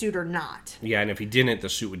use the suit or not. Yeah, and if he didn't, the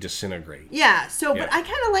suit would disintegrate. Yeah, so, Yeah. but I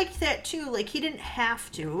kind of liked that too. Like, he didn't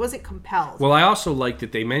have to. It wasn't compelled. Well, I also liked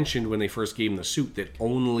that they mentioned when they first gave him the suit that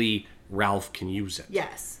only Ralph can use it.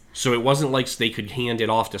 Yes. So it wasn't like they could hand it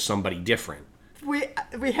off to somebody different.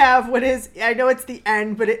 We have what is, I know it's the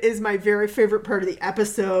end, but it is my very favorite part of the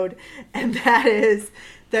episode, and that is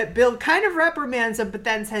that Bill kind of reprimands him, but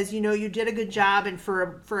then says, you did a good job, and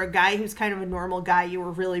for a guy who's kind of a normal guy, you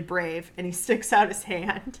were really brave, and he sticks out his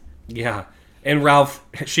hand. Yeah. And Ralph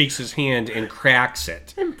shakes his hand and cracks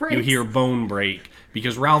it. And breaks. You hear bone break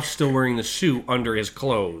because Ralph's still wearing the suit under his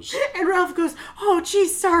clothes. And Ralph goes, oh,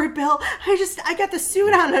 geez, sorry, Bill. I got the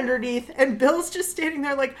suit on underneath. And Bill's just standing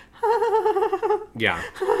there like, Yeah.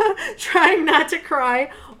 trying not to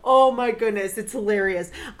cry. Oh, my goodness. It's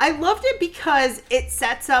hilarious. I loved it because it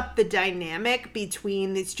sets up the dynamic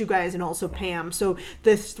between these two guys and also Pam. So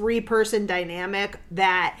the 3-person dynamic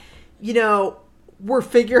that, we're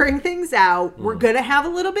figuring things out. We're going to have a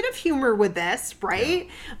little bit of humor with this, right?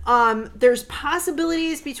 Yeah. There's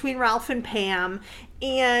possibilities between Ralph and Pam,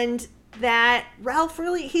 and that Ralph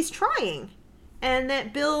he's trying. And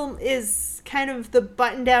that Bill is kind of the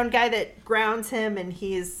button-down guy that grounds him, and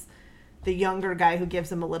he's the younger guy who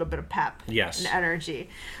gives him a little bit of pep and energy.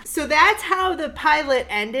 So that's how the pilot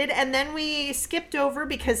ended, and then we skipped over,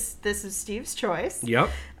 because this is Steve's choice.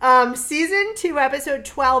 Yep. Season 2, episode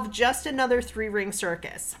 12, Just Another 3-Ring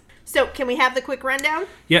Circus. So can we have the quick rundown?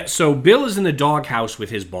 Yeah, so Bill is in the doghouse with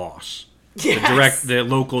his boss, Yes. the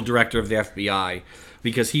local director of the FBI,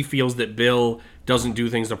 because he feels that Bill doesn't do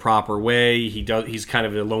things the proper way. He's kind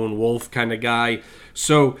of a lone wolf kind of guy.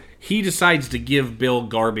 So he decides to give Bill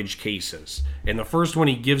garbage cases. And the first one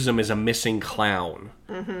he gives him is a missing clown.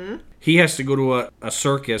 Mm-hmm. He has to go to a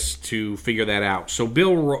circus to figure that out. So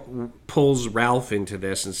Bill pulls Ralph into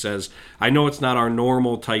this and says, I know it's not our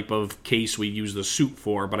normal type of case we use the suit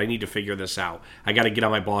for, but I need to figure this out. I got to get on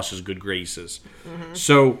my boss's good graces. Mm-hmm.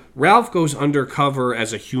 So Ralph goes undercover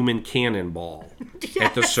as a human cannonball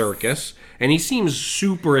at the circus. And he seems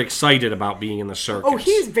super excited about being in the circus. Oh,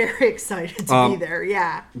 he's very excited to be there,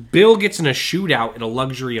 yeah. Bill gets in a shootout at a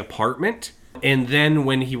luxury apartment. And then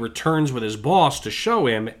when he returns with his boss to show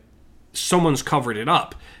him, someone's covered it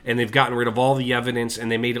up. And they've gotten rid of all the evidence,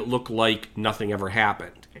 and they made it look like nothing ever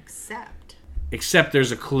happened. Except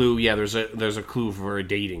there's a clue. Yeah, there's a clue for a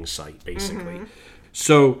dating site, basically. Mm-hmm.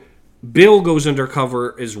 So Bill goes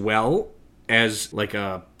undercover as well as like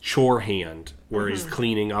a chore hand where he's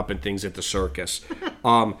cleaning up and things at the circus.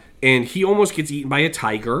 And he almost gets eaten by a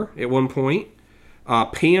tiger at one point.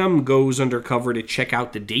 Pam goes undercover to check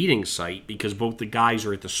out the dating site because both the guys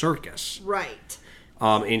are at the circus. Right.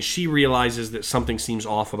 And she realizes that something seems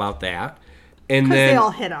off about that. And because then they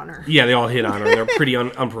all hit on her. Yeah, they all hit on her. They're pretty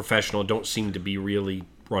unprofessional, don't seem to be really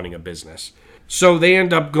running a business. So they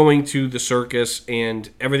end up going to the circus, and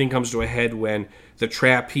everything comes to a head when the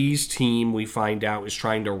trapeze team, we find out, is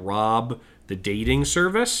trying to rob the dating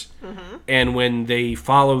service. Mm-hmm. And when they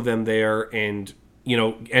follow them there and,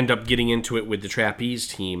 end up getting into it with the trapeze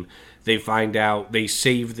team, they find out they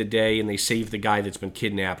save the day and they save the guy that's been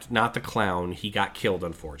kidnapped. Not the clown. He got killed,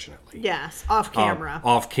 unfortunately. Yes, off camera.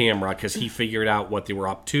 Off camera, because he figured out what they were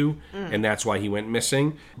up to, and that's why he went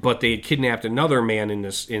missing. But they had kidnapped another man in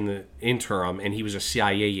the interim, and he was a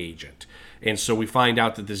CIA agent. And so we find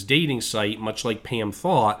out that this dating site, much like Pam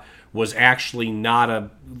thought, was actually not a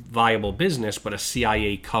viable business, but a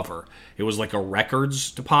CIA cover. It was like a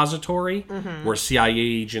records depository where CIA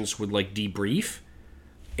agents would debrief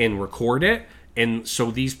and record it. And so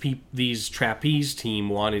these trapeze team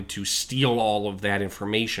wanted to steal all of that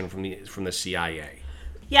information from the CIA.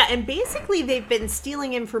 Yeah, and basically they've been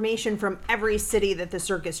stealing information from every city that the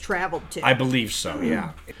circus traveled to. I believe so,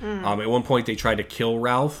 yeah. At one point they tried to kill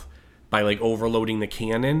Ralph by overloading the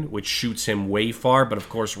cannon, which shoots him way far, but of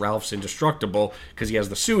course Ralph's indestructible because he has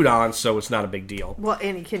the suit on, so it's not a big deal. Well,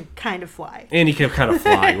 and he can kind of fly.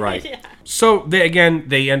 Right. Yeah. So they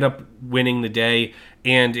end up winning the day,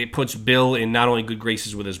 and it puts Bill in not only good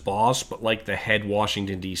graces with his boss, but the head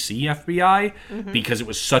Washington, D.C. FBI, because it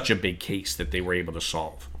was such a big case that they were able to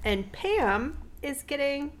solve. And Pam is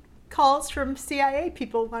getting calls from CIA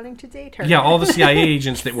people wanting to date her. Yeah, all the CIA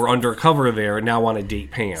agents that were undercover there now want to date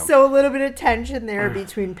Pam. So a little bit of tension there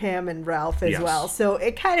between Pam and Ralph as Yes. well. So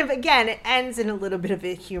it kind of, again, it ends in a little bit of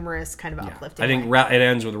a humorous kind of uplifting I think way. it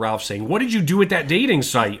ends with Ralph saying, "What did you do at that dating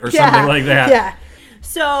site?" or something like that. Yeah.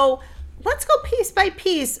 So let's go piece by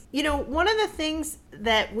piece. You know, one of the things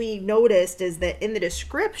that we noticed is that in the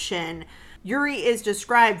description, Yuri is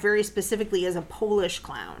described very specifically as a Polish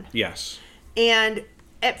clown. Yes. And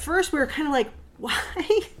at first we were kind of like,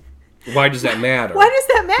 why? Why does that matter? Why does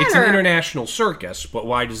that matter? It's an international circus, but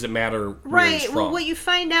why does it matter where he's Right. from? Well, what you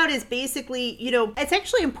find out is basically, you know, it's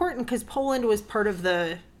actually important because Poland was part of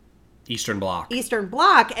the Eastern Bloc. Eastern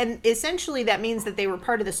Bloc, and essentially that means that they were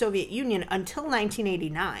part of the Soviet Union until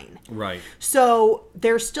 1989. Right. So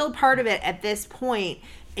they're still part of it at this point,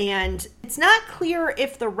 and it's not clear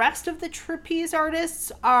if the rest of the trapeze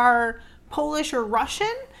artists are Polish or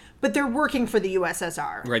Russian, but they're working for the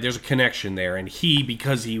USSR. Right, there's a connection there, and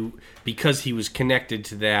because he was connected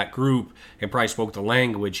to that group and probably spoke the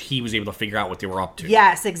language, he was able to figure out what they were up to.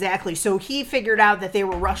 Yes, exactly. So he figured out that they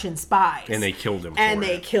were Russian spies. And they killed him And for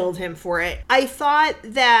they it. killed him for it. I thought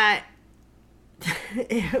that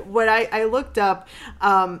what I looked up,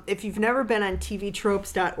 if you've never been on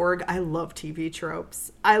tvtropes.org, I love TV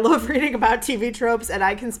tropes. I love reading about TV tropes, and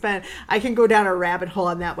I can go down a rabbit hole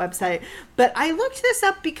on that website. But I looked this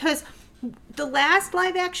up because the last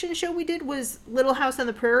live action show we did was Little House on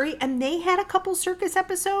the Prairie, and they had a couple circus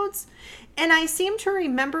episodes. And I seem to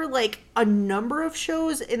remember like a number of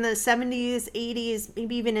shows in the 70s, 80s,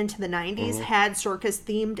 maybe even into the 90s had circus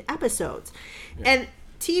themed episodes. And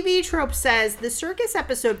TV Trope says the circus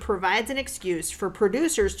episode provides an excuse for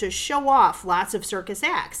producers to show off lots of circus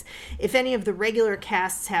acts. If any of the regular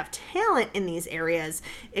casts have talent in these areas,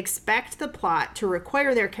 expect the plot to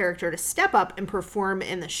require their character to step up and perform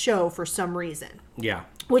in the show for some reason. Yeah.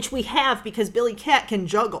 Which we have because Billy Cat can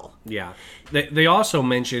juggle. Yeah. They also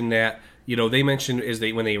mentioned that, they mentioned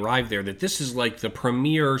when they arrived there that this is like the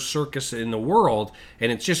premier circus in the world, and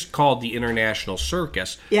it's just called the International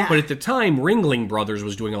Circus. Yeah. But at the time, Ringling Brothers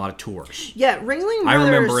was doing a lot of tours. Yeah, Ringling Brothers. I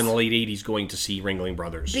remember in the late 80s going to see Ringling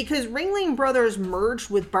Brothers. Because Ringling Brothers merged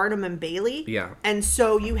with Barnum and Bailey. Yeah. And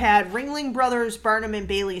so you had Ringling Brothers, Barnum and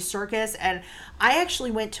Bailey Circus, and I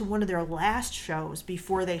actually went to one of their last shows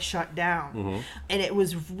before they shut down. And it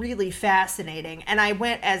was really fascinating. And I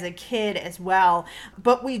went as a kid as well.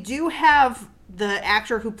 But we do have the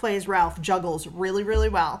actor who plays Ralph juggles really, really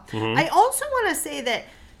well. I also want to say that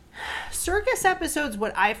circus episodes,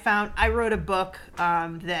 what I found, I wrote a book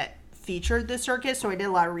that featured the circus, so I did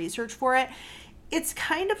a lot of research for it. It's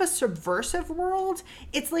kind of a subversive world.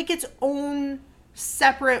 It's like its own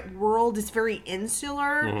separate world. It's very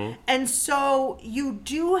insular. And so you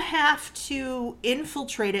do have to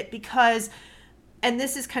infiltrate it because, and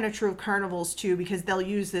this is kind of true of carnivals too, because they'll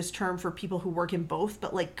use this term for people who work in both,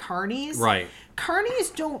 but like carnies. Right.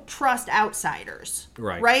 Carnies don't trust outsiders.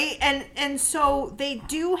 Right. Right? And so they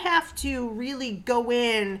do have to really go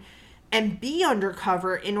in and be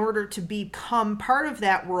undercover in order to become part of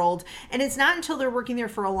that world. And it's not until they're working there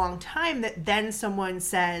for a long time that then someone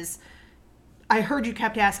says, I heard you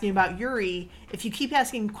kept asking about Yuri. If you keep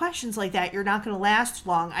asking questions like that, you're not going to last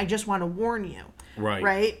long. I just want to warn you. Right.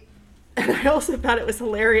 Right? And I also thought it was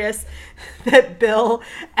hilarious that Bill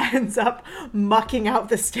ends up mucking out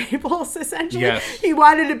the stables, essentially. Yes. He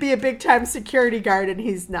wanted to be a big-time security guard, and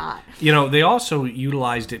he's not. They also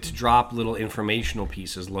utilized it to drop little informational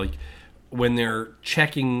pieces, like when they're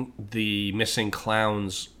checking the missing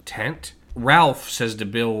clown's tent. Ralph says to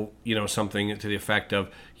Bill, something to the effect of,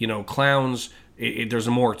 clowns, there's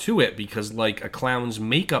more to it because, like, a clown's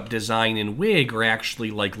makeup design and wig are actually,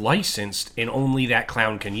 like, licensed, and only that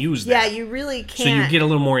clown can use them. Yeah, you really can't. So you get a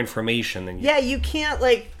little more information than you... Yeah, you can't,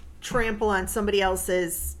 like, trample on somebody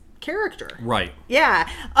else's character. Right. Yeah.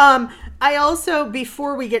 I also,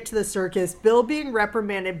 before we get to the circus, Bill being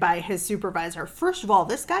reprimanded by his supervisor. First of all,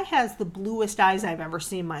 this guy has the bluest eyes I've ever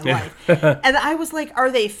seen in my life. And I was like,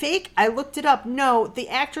 are they fake? I looked it up. No, the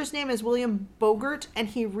actor's name is William Bogert, and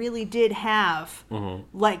he really did have,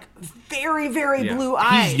 like, very, very blue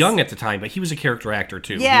eyes. He's young at the time, but he was a character actor,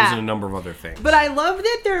 too. Yeah. He was in a number of other things. But I love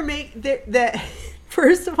that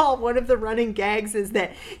first of all, one of the running gags is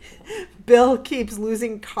that Bill keeps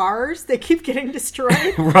losing cars. They keep getting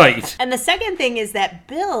destroyed. Right. And the second thing is that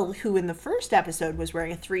Bill, who in the first episode was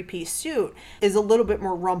wearing a three-piece suit, is a little bit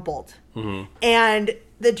more rumpled. And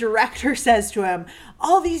the director says to him,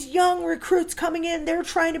 all these young recruits coming in, they're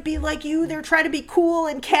trying to be like you. They're trying to be cool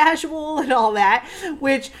and casual and all that,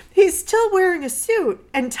 which he's still wearing a suit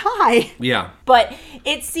and tie. Yeah. But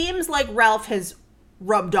it seems like Ralph has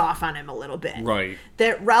rubbed off on him a little bit. Right.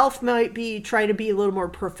 That Ralph might be trying to be a little more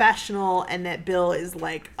professional, and that Bill is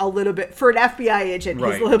like a little bit, for an FBI agent,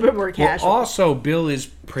 he's a little bit more casual. Well, also, Bill is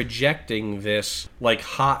projecting this like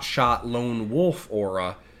hotshot lone wolf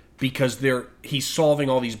aura because he's solving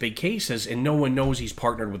all these big cases, and no one knows he's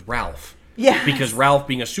partnered with Ralph. Yeah. Because Ralph,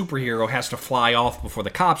 being a superhero, has to fly off before the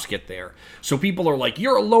cops get there. So people are like,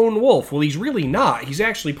 you're a lone wolf. Well, he's really not. He's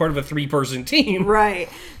actually part of a 3-person team. Right.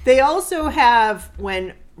 They also have,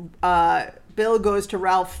 when Bill goes to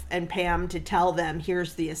Ralph and Pam to tell them,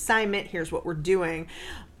 here's the assignment, here's what we're doing,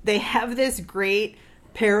 they have this great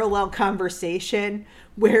parallel conversation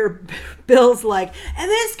where Bill's like,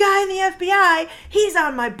 and this guy in the FBI, he's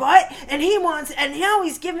on my butt, and now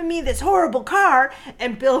he's giving me this horrible car,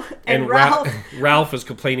 and Bill and Ralph is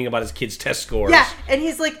complaining about his kids' test scores. Yeah, and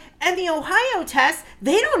he's like, and the Ohio test,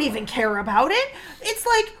 they don't even care about it. It's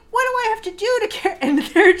like, what do I have to do to care? And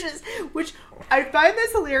they're just, which I find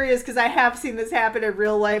this hilarious because I have seen this happen in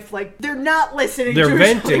real life. Like, they're not listening They're to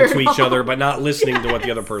venting to each other, other, but not listening to what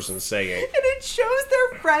the other person's saying. And it shows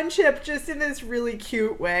their friendship just in this really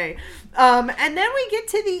cute way. And then we get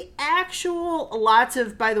to the actual, lots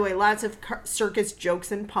of circus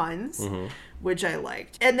jokes and puns, which I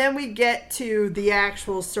liked. And then we get to the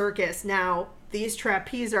actual circus. Now, these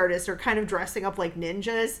trapeze artists are kind of dressing up like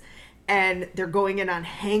ninjas, and they're going in on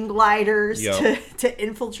hang gliders to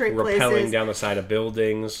infiltrate places. Rappelling down the side of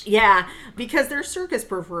buildings. Yeah, because they're circus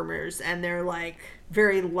performers, and they're like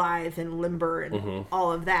very lithe and limber and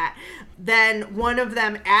all of that. Then one of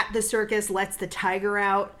them at the circus lets the tiger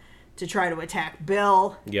out to try to attack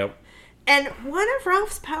Bill. Yep. And one of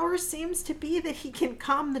Ralph's powers seems to be that he can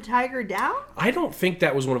calm the tiger down. I don't think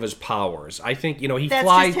that was one of his powers. I think,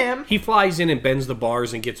 Just him? He flies in and bends the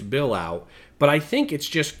bars and gets Bill out. But I think it's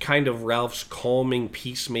just kind of Ralph's calming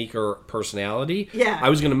peacemaker personality. Yeah. I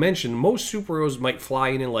was going to mention, most superheroes might fly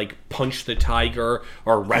in and like punch the tiger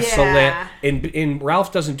or wrestle it. And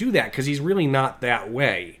Ralph doesn't do that because he's really not that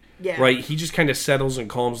way. Yeah. Right? He just kind of settles and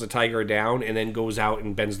calms the tiger down and then goes out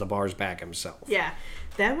and bends the bars back himself. Yeah.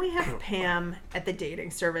 Then we have Pam at the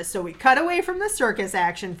dating service. So we cut away from the circus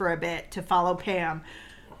action for a bit to follow Pam.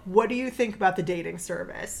 What do you think about the dating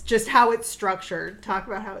service? Just how it's structured. Talk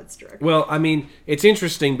about how it's structured. Well, I mean, it's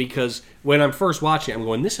interesting because when I'm first watching it, I'm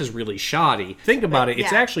going, this is really shoddy. Think about it.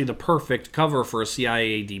 It's actually the perfect cover for a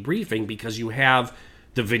CIA debriefing because you have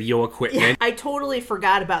the video equipment. Yeah, I totally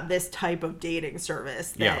forgot about this type of dating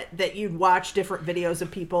service. That you'd watch different videos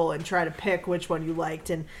of people and try to pick which one you liked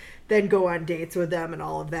and then go on dates with them and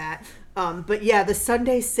all of that. But yeah, the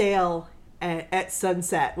Sunday sale at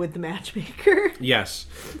sunset with the matchmaker. Yes.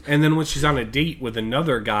 And then when she's on a date with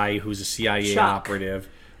another guy who's a CIA Chuck. operative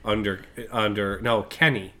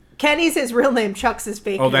Kenny. Kenny's his real name. Chuck's his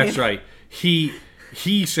fake name. Oh, that's right.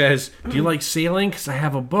 He says, do you like sailing? Because I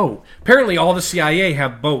have a boat. Apparently all the CIA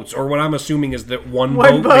have boats, or what I'm assuming is that one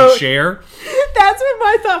boat they share. That's what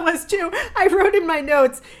my thought was too. I wrote in my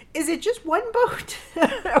notes, is it just one boat?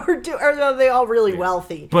 or are they all really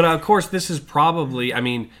wealthy? But of course, this is probably, I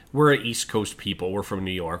mean, we're East Coast people. We're from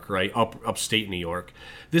New York, right? Upstate New York.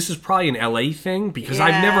 This is probably an LA thing because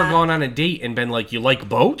I've never gone on a date and been like, you like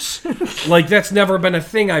boats? Like, that's never been a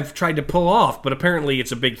thing I've tried to pull off, but apparently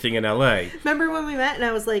it's a big thing in LA. Remember when we met and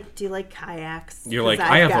I was like, do you like kayaks? You're like,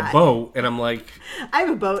 I have a boat. And I'm like, I have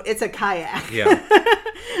a boat. It's a kayak. Yeah.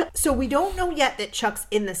 So we don't know yet that Chuck's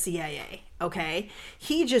in the CIA. Okay,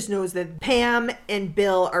 he just knows that Pam and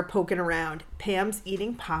Bill are poking around. Pam's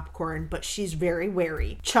eating popcorn, but she's very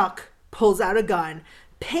wary. Chuck pulls out a gun.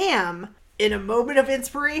 Pam, in a moment of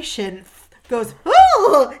inspiration, goes,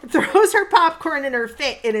 oh, throws her popcorn in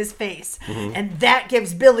his face. And that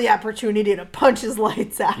gives Bill the opportunity to punch his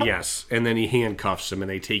lights out. Yes, and then he handcuffs him and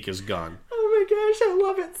they take his gun. Oh my gosh, I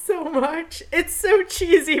love it so much. It's so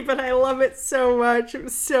cheesy, but I love it so much. It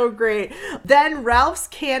was so great. Then Ralph's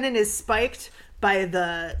cannon is spiked by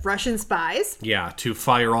the Russian spies. Yeah, to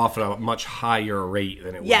fire off at a much higher rate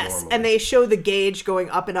than it would normally. And they show the gauge going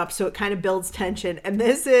up and up, so it kind of builds tension. And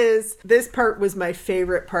this part was my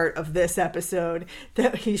favorite part of this episode,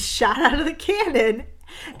 that he's shot out of the cannon,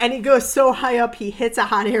 and he goes so high up, he hits a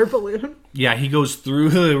hot air balloon. Yeah, he goes through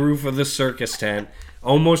the roof of the circus tent,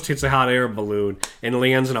 almost hits a hot air balloon, and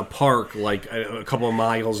lands in a park like a couple of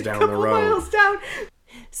miles down the road. Miles down.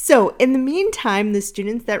 So, in the meantime, the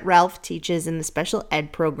students that Ralph teaches in the special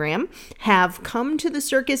ed program have come to the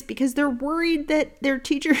circus because they're worried that their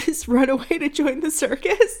teacher has run away to join the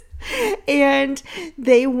circus. And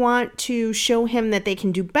they want to show him that they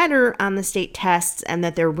can do better on the state tests and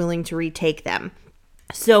that they're willing to retake them.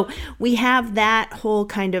 So we have that whole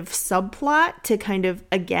kind of subplot to kind of,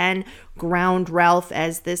 again, ground Ralph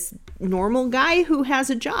as this normal guy who has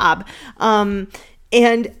a job.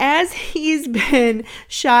 And as he's been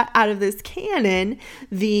shot out of this cannon,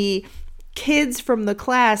 the kids from the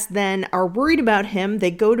class then are worried about him.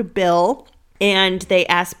 They go to Bill and they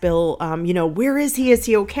ask Bill, where is he? Is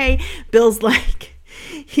he okay? Bill's like,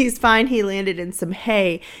 he's fine. He landed in some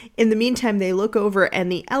hay. In the meantime, they look over and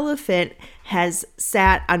the elephant has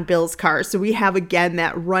sat on Bill's car. So we have, again,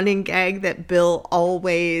 that running gag that Bill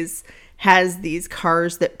always has these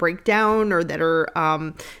cars that break down or that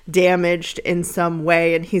are damaged in some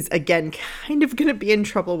way. And he's, again, kind of going to be in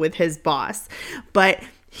trouble with his boss. But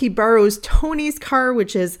he borrows Tony's car,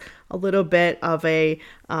 which is a little bit of a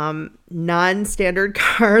non-standard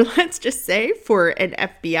car, let's just say, for an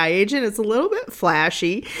FBI agent. It's a little bit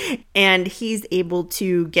flashy. And he's able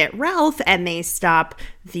to get Ralph, and they stop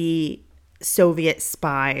the Soviet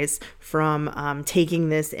spies from taking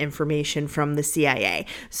this information from the CIA.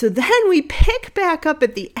 So then we pick back up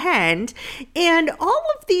at the end, and all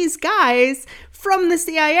of these guys from the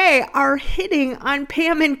CIA are hitting on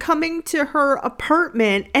Pam and coming to her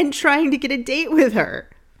apartment and trying to get a date with her.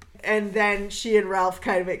 And then she and Ralph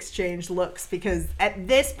kind of exchange looks because at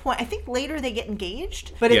this point, I think later they get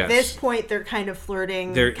engaged, but at this point they're kind of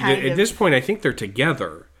flirting. At this point, I think they're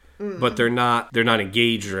together. But they're not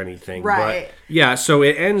engaged or anything. Right. But yeah, so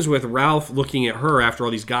it ends with Ralph looking at her after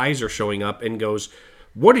all these guys are showing up and goes,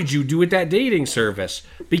 "What did you do at that dating service?"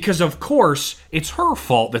 Because, of course, it's her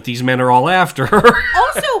fault that these men are all after her.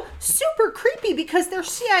 Also, super creepy because they're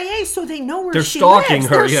CIA, so they know where she stalking lives.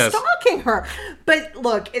 her, They're yes. stalking her. But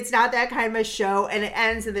look, it's not that kind of a show, and it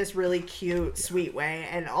ends in this really cute, sweet way,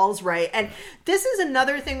 and all's right. And this is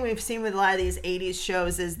another thing we've seen with a lot of these 80s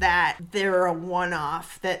shows is that they're a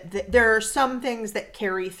one-off, that there are some things that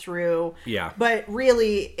carry through. Yeah. But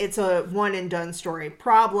really, it's a one-and-done story.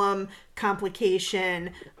 Problem,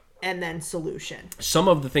 complication, and then solution. Some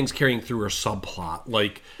of the things carrying through are subplot,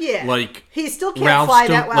 like he still can't fly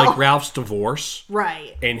that well. Like Ralph's divorce,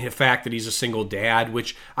 right? And the fact that he's a single dad,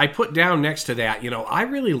 which I put down next to that. I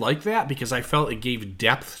really like that because I felt it gave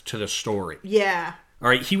depth to the story. Yeah. All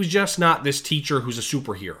right, he was just not this teacher who's a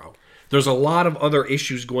superhero. There's a lot of other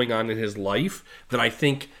issues going on in his life that I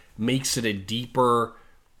think makes it a deeper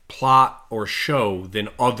plot or show than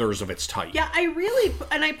others of its type. Yeah,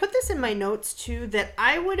 and I put this in my notes too, that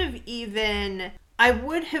I would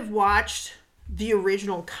have watched the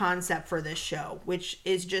original concept for this show, which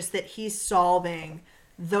is just that he's solving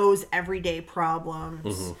those everyday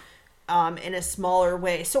problems in a smaller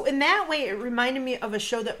way. So in that way, it reminded me of a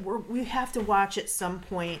show that we have to watch at some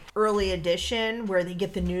point, Early Edition, where they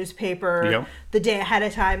get the newspaper the day ahead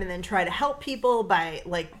of time and then try to help people by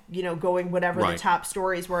going whatever the top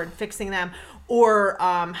stories were and fixing them. Or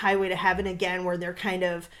Highway to Heaven again, where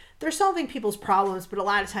they're solving people's problems, but a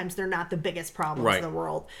lot of times they're not the biggest problems in the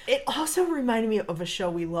world. It also reminded me of a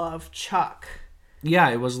show we love, Chuck. Yeah,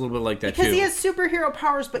 it was a little bit like that, because too. Because he has superhero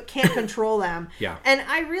powers but can't control them. Yeah. And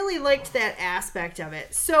I really liked that aspect of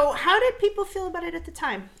it. So how did people feel about it at the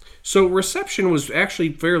time? So reception was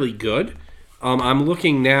actually fairly good. I'm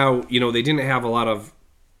looking now, they didn't have a lot of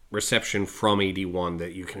reception from 81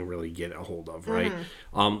 that you can really get a hold of, right?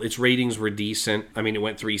 Its ratings were decent. I mean, it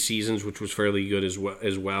went 3 seasons, which was fairly good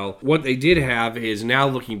as well. What they did have is, now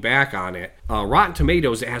looking back on it, Rotten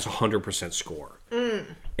Tomatoes, it has 100% score.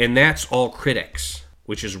 And that's all critics,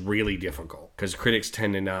 which is really difficult because critics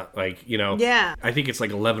tend to not Yeah. I think it's like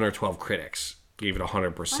 11 or 12 critics gave it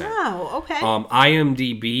 100%. Wow, okay.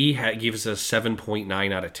 IMDb gives us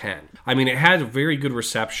 7.9 out of 10. I mean, it had a very good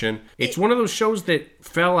reception. It's one of those shows that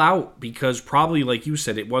fell out because probably, like you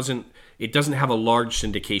said, it doesn't have a large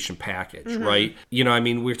syndication package, right?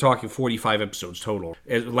 We're talking 45 episodes total.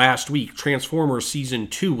 Last week, Transformers Season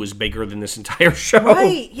 2 was bigger than this entire show.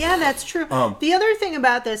 Right, yeah, that's true. The other thing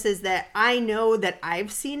about this is that I know that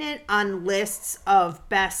I've seen it on lists of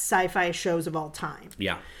best sci-fi shows of all time.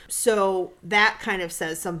 Yeah. So that kind of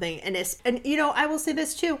says something. And I will say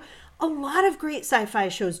this too. A lot of great sci-fi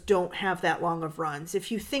shows don't have that long of runs. If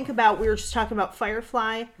you think about, we were just talking about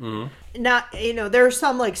Firefly. There are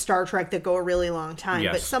some like Star Trek that go a really long time,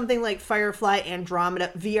 but something like Firefly,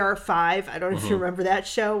 Andromeda, VR5. I don't know if you remember that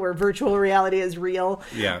show where virtual reality is real.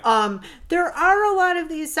 Yeah. There are a lot of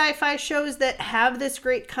these sci-fi shows that have this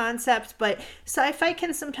great concept, but sci-fi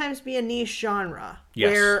can sometimes be a niche genre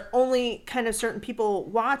where only kind of certain people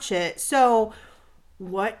watch it. So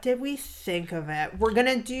what did we think of it? We're going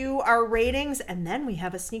to do our ratings, and then we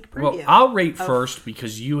have a sneak preview. Well, I'll rate first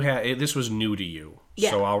because this was new to you.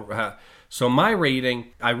 Yeah. So my rating,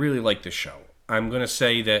 I really like the show. I'm going to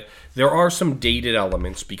say that there are some dated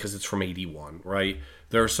elements because it's from 81, right?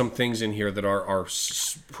 There are some things in here that are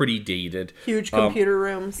pretty dated. Huge computer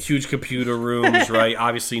rooms. Huge computer rooms, right?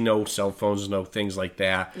 Obviously no cell phones, no things like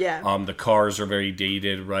that. Yeah. The cars are very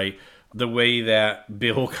dated, right? The way that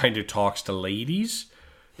Bill kind of talks to ladies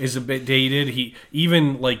is a bit dated. He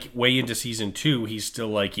even like way into season 2, he's still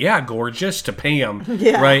like, yeah, gorgeous to Pam,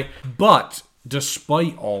 right? But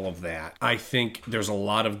despite all of that, I think there's a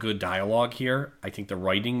lot of good dialogue here. I think the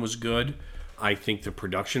writing was good. I think the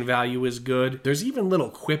production value is good. There's even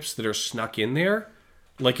little quips that are snuck in there.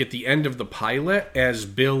 Like at the end of the pilot, as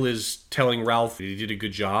Bill is telling Ralph that he did a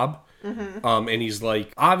good job. And he's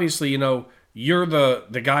like, obviously, you know, you're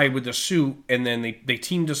the guy with the suit. And then they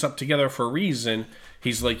teamed us up together for a reason.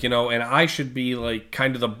 He's like, you know, and I should be like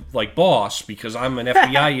kind of the like boss because I'm an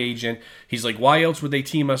FBI agent. He's like, why else would they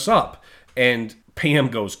team us up? And Pam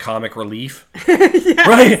goes, comic relief.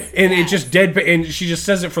 Right? And it just and she just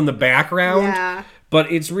says it from the background. Yeah.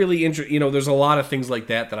 But it's really interesting. You know, there's a lot of things like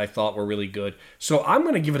that I thought were really good. So I'm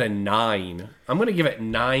going to give it a 9. I'm going to give it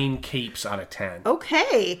 9 capes out of 10.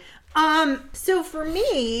 Okay. So for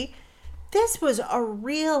me, this was a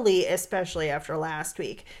really, especially after last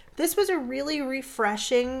week, this was a really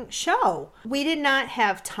refreshing show. We did not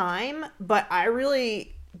have time, but I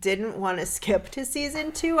really didn't want to skip to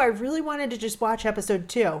season 2. I really wanted to just watch episode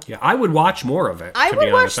 2. Yeah, I would watch more of it. I to would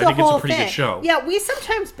be watch honest. the I think whole it's a pretty thing. good show. Yeah, we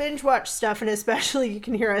sometimes binge watch stuff, and especially you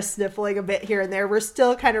can hear us sniffling a bit here and there. We're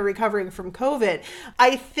still kind of recovering from COVID.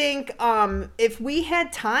 I think if we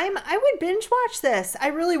had time, I would binge watch this. I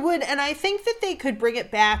really would, and I think that they could bring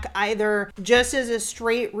it back either just as a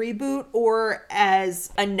straight reboot or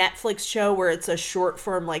as a Netflix show where it's a short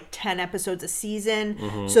form, like 10 episodes a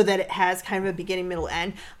season, so that it has kind of a beginning, middle,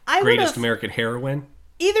 end. Greatest American Heroine.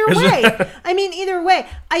 Either way. I mean, either way.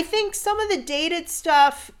 I think some of the dated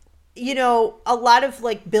stuff, you know, a lot of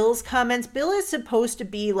like Bill's comments. Bill is supposed to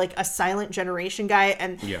be like a silent generation guy,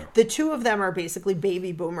 and the two of them are basically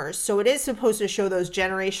baby boomers. So it is supposed to show those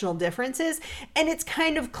generational differences. And it's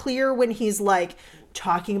kind of clear when he's like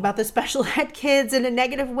talking about the special ed kids in a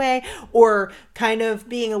negative way or kind of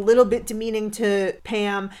being a little bit demeaning to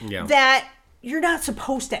Pam that you're not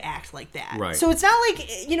supposed to act like that. Right. So it's not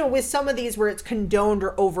like, you know, with some of these where it's condoned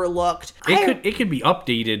or overlooked. It could be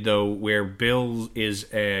updated, though, where Bill is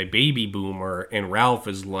a baby boomer and Ralph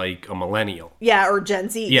is like a millennial. Yeah, or Gen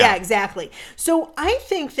Z. Yeah, exactly. So I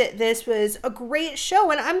think that this was a great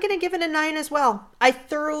show, and I'm going to give it a 9 as well. I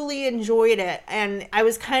thoroughly enjoyed it, and I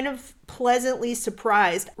was kind of pleasantly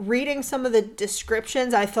surprised. Reading some of the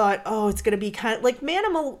descriptions, I thought, oh, it's going to be kind of like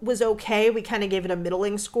Manimal was okay. We kind of gave it a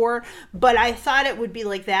middling score, but I thought it would be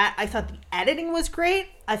like that. I thought the editing was great.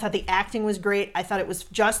 I thought the acting was great. I thought it was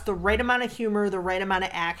just the right amount of humor, the right amount of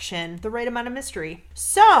action, the right amount of mystery.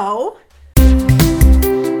 So,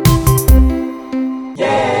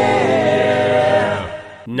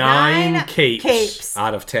 Nine capes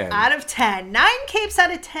out of 10. Out of 10. 9 capes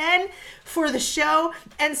out of 10 for the show.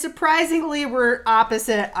 And surprisingly, we're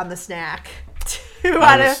opposite on the snack. 2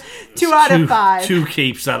 out of 5. 2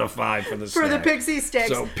 capes out of 5 for the snack. For the Pixy Stix.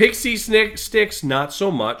 So Pixy Stix, not so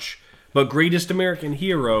much. But Greatest American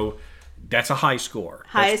Hero, that's a high score.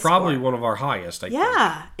 That's probably one of our highest, I think.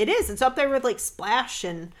 Yeah, it is. It's up there with like Splash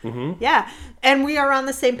and yeah. And we are on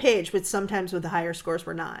the same page, but sometimes with the higher scores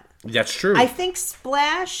we're not. That's true. I think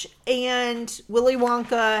Splash and Willy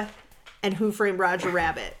Wonka and Who Framed Roger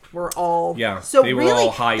Rabbit were all so they were really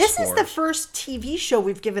all high this scores. is the first TV show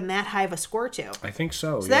we've given that high of a score to. I think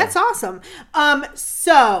so. So that's awesome.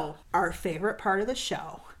 So our favorite part of the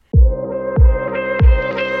show.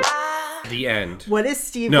 The end. What is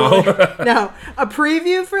Steve No. No. A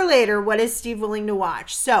preview for later. What is Steve willing to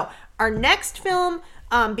watch? So our next film,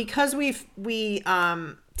 because we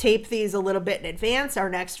tape these a little bit in advance, our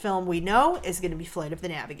next film we know is going to be Flight of the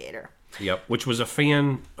Navigator. Yep, which was a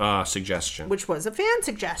fan suggestion.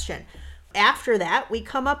 After that, we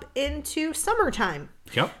come up into summertime.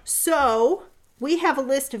 Yep. So we have a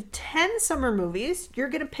list of 10 summer movies. You're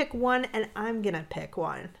going to pick one, and I'm going to pick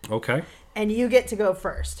one. Okay. And you get to go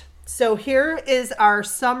first. So here is our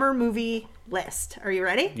summer movie list. Are you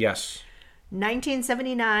ready? Yes.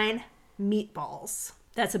 1979, Meatballs.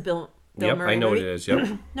 That's a Bill Yep, Murray I know movie. what it is.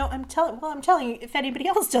 Yep. No, I'm telling you if anybody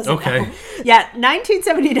else doesn't Okay. know. Yeah,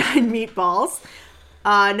 1979, Meatballs.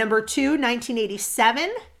 Number 2,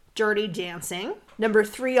 1987, Dirty Dancing. Number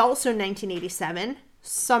 3, also 1987,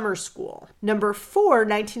 Summer School. Number 4,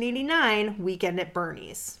 1989, Weekend at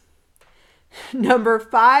Bernie's. Number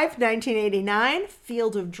 5, 1989,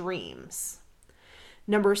 Field of Dreams.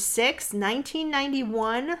 Number 6,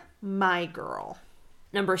 1991, My Girl.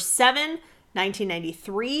 Number 7,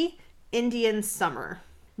 1993, Indian Summer.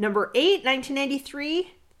 Number 8,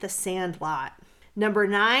 1993, The Sandlot. Number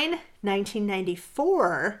 9,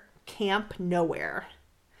 1994, Camp Nowhere.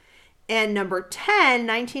 And number 10,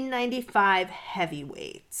 1995,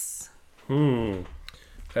 Heavyweights.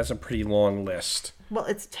 That's a pretty long list. Well,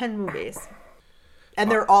 it's 10 movies. And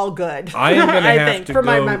they're all good. I am going to have think, to from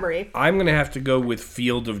go, my memory. I'm going to have to go with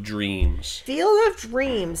Field of Dreams. Field of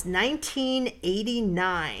Dreams,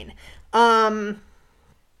 1989.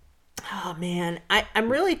 Oh, man.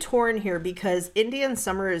 I'm really torn here because Indian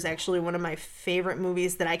Summer is actually one of my favorite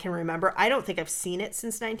movies that I can remember. I don't think I've seen it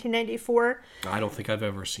since 1994. I don't think I've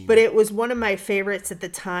ever seen But it. it was one of my favorites at the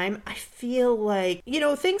time. I feel like,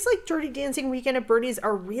 things like Dirty Dancing, Weekend at Bernie's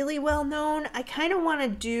are really well known. I kind of want to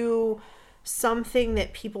do something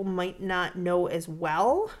that people might not know as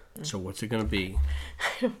well. So what's it going to be?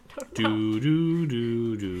 I don't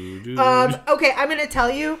Do. Okay, I'm going to tell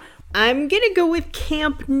you. I'm going to go with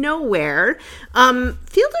Camp Nowhere.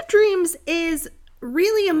 Field of Dreams is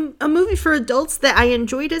really a movie for adults that I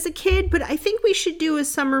enjoyed as a kid, but I think we should do a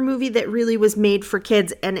summer movie that really was made for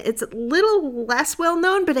kids, and it's a little less well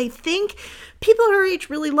known, but I think people our age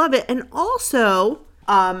really love it. And also,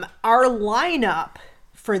 our lineup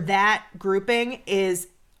for that grouping is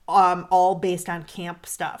all based on camp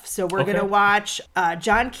stuff. So we're going to watch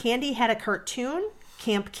John Candy had a cartoon,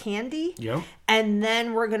 Camp Candy. Yep. And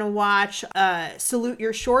then we're going to watch Salute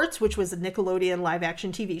Your Shorts, which was a Nickelodeon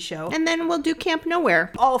live-action TV show. and then we'll do Camp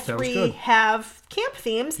Nowhere. All Sounds three good. have camp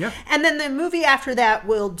themes. Yeah. And then the movie after that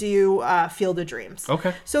will do Field of Dreams.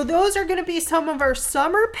 Okay. So those are going to be some of our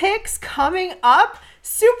summer picks coming up.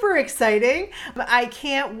 Super exciting. I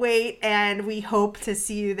can't wait, and we hope to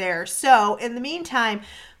see you there. So in the meantime,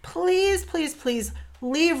 please, please, please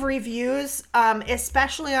leave reviews,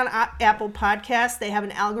 especially on Apple Podcasts. They have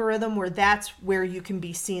an algorithm where that's where you can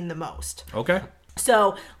be seen the most. Okay.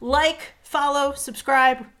 So like, follow,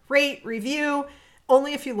 subscribe, rate, review.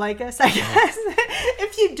 Only if you like us, I guess.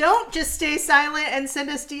 If you don't, just stay silent and send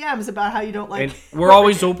us DMs about how you don't like And we're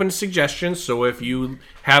always open to suggestions. So if you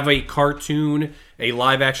have a cartoon, a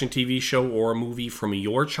live action TV show, or a movie from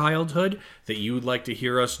your childhood that you would like to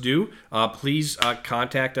hear us do, please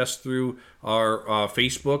contact us through our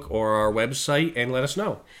Facebook or our website and let us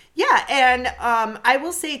know. Yeah, and I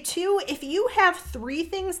will say, too, if you have 3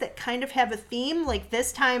 things that kind of have a theme, like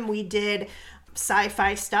this time we did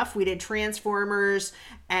sci-fi stuff. We did Transformers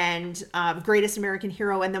and Greatest American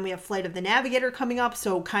Hero, and then we have Flight of the Navigator coming up,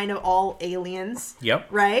 so kind of all aliens. Yep.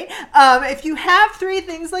 Right? If you have 3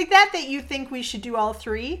 things like that you think we should do all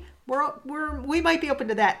 3, we might be open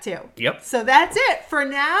to that, too. Yep. So that's it. For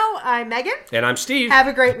now, I'm Megan. And I'm Steve. Have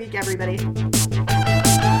a great week, everybody.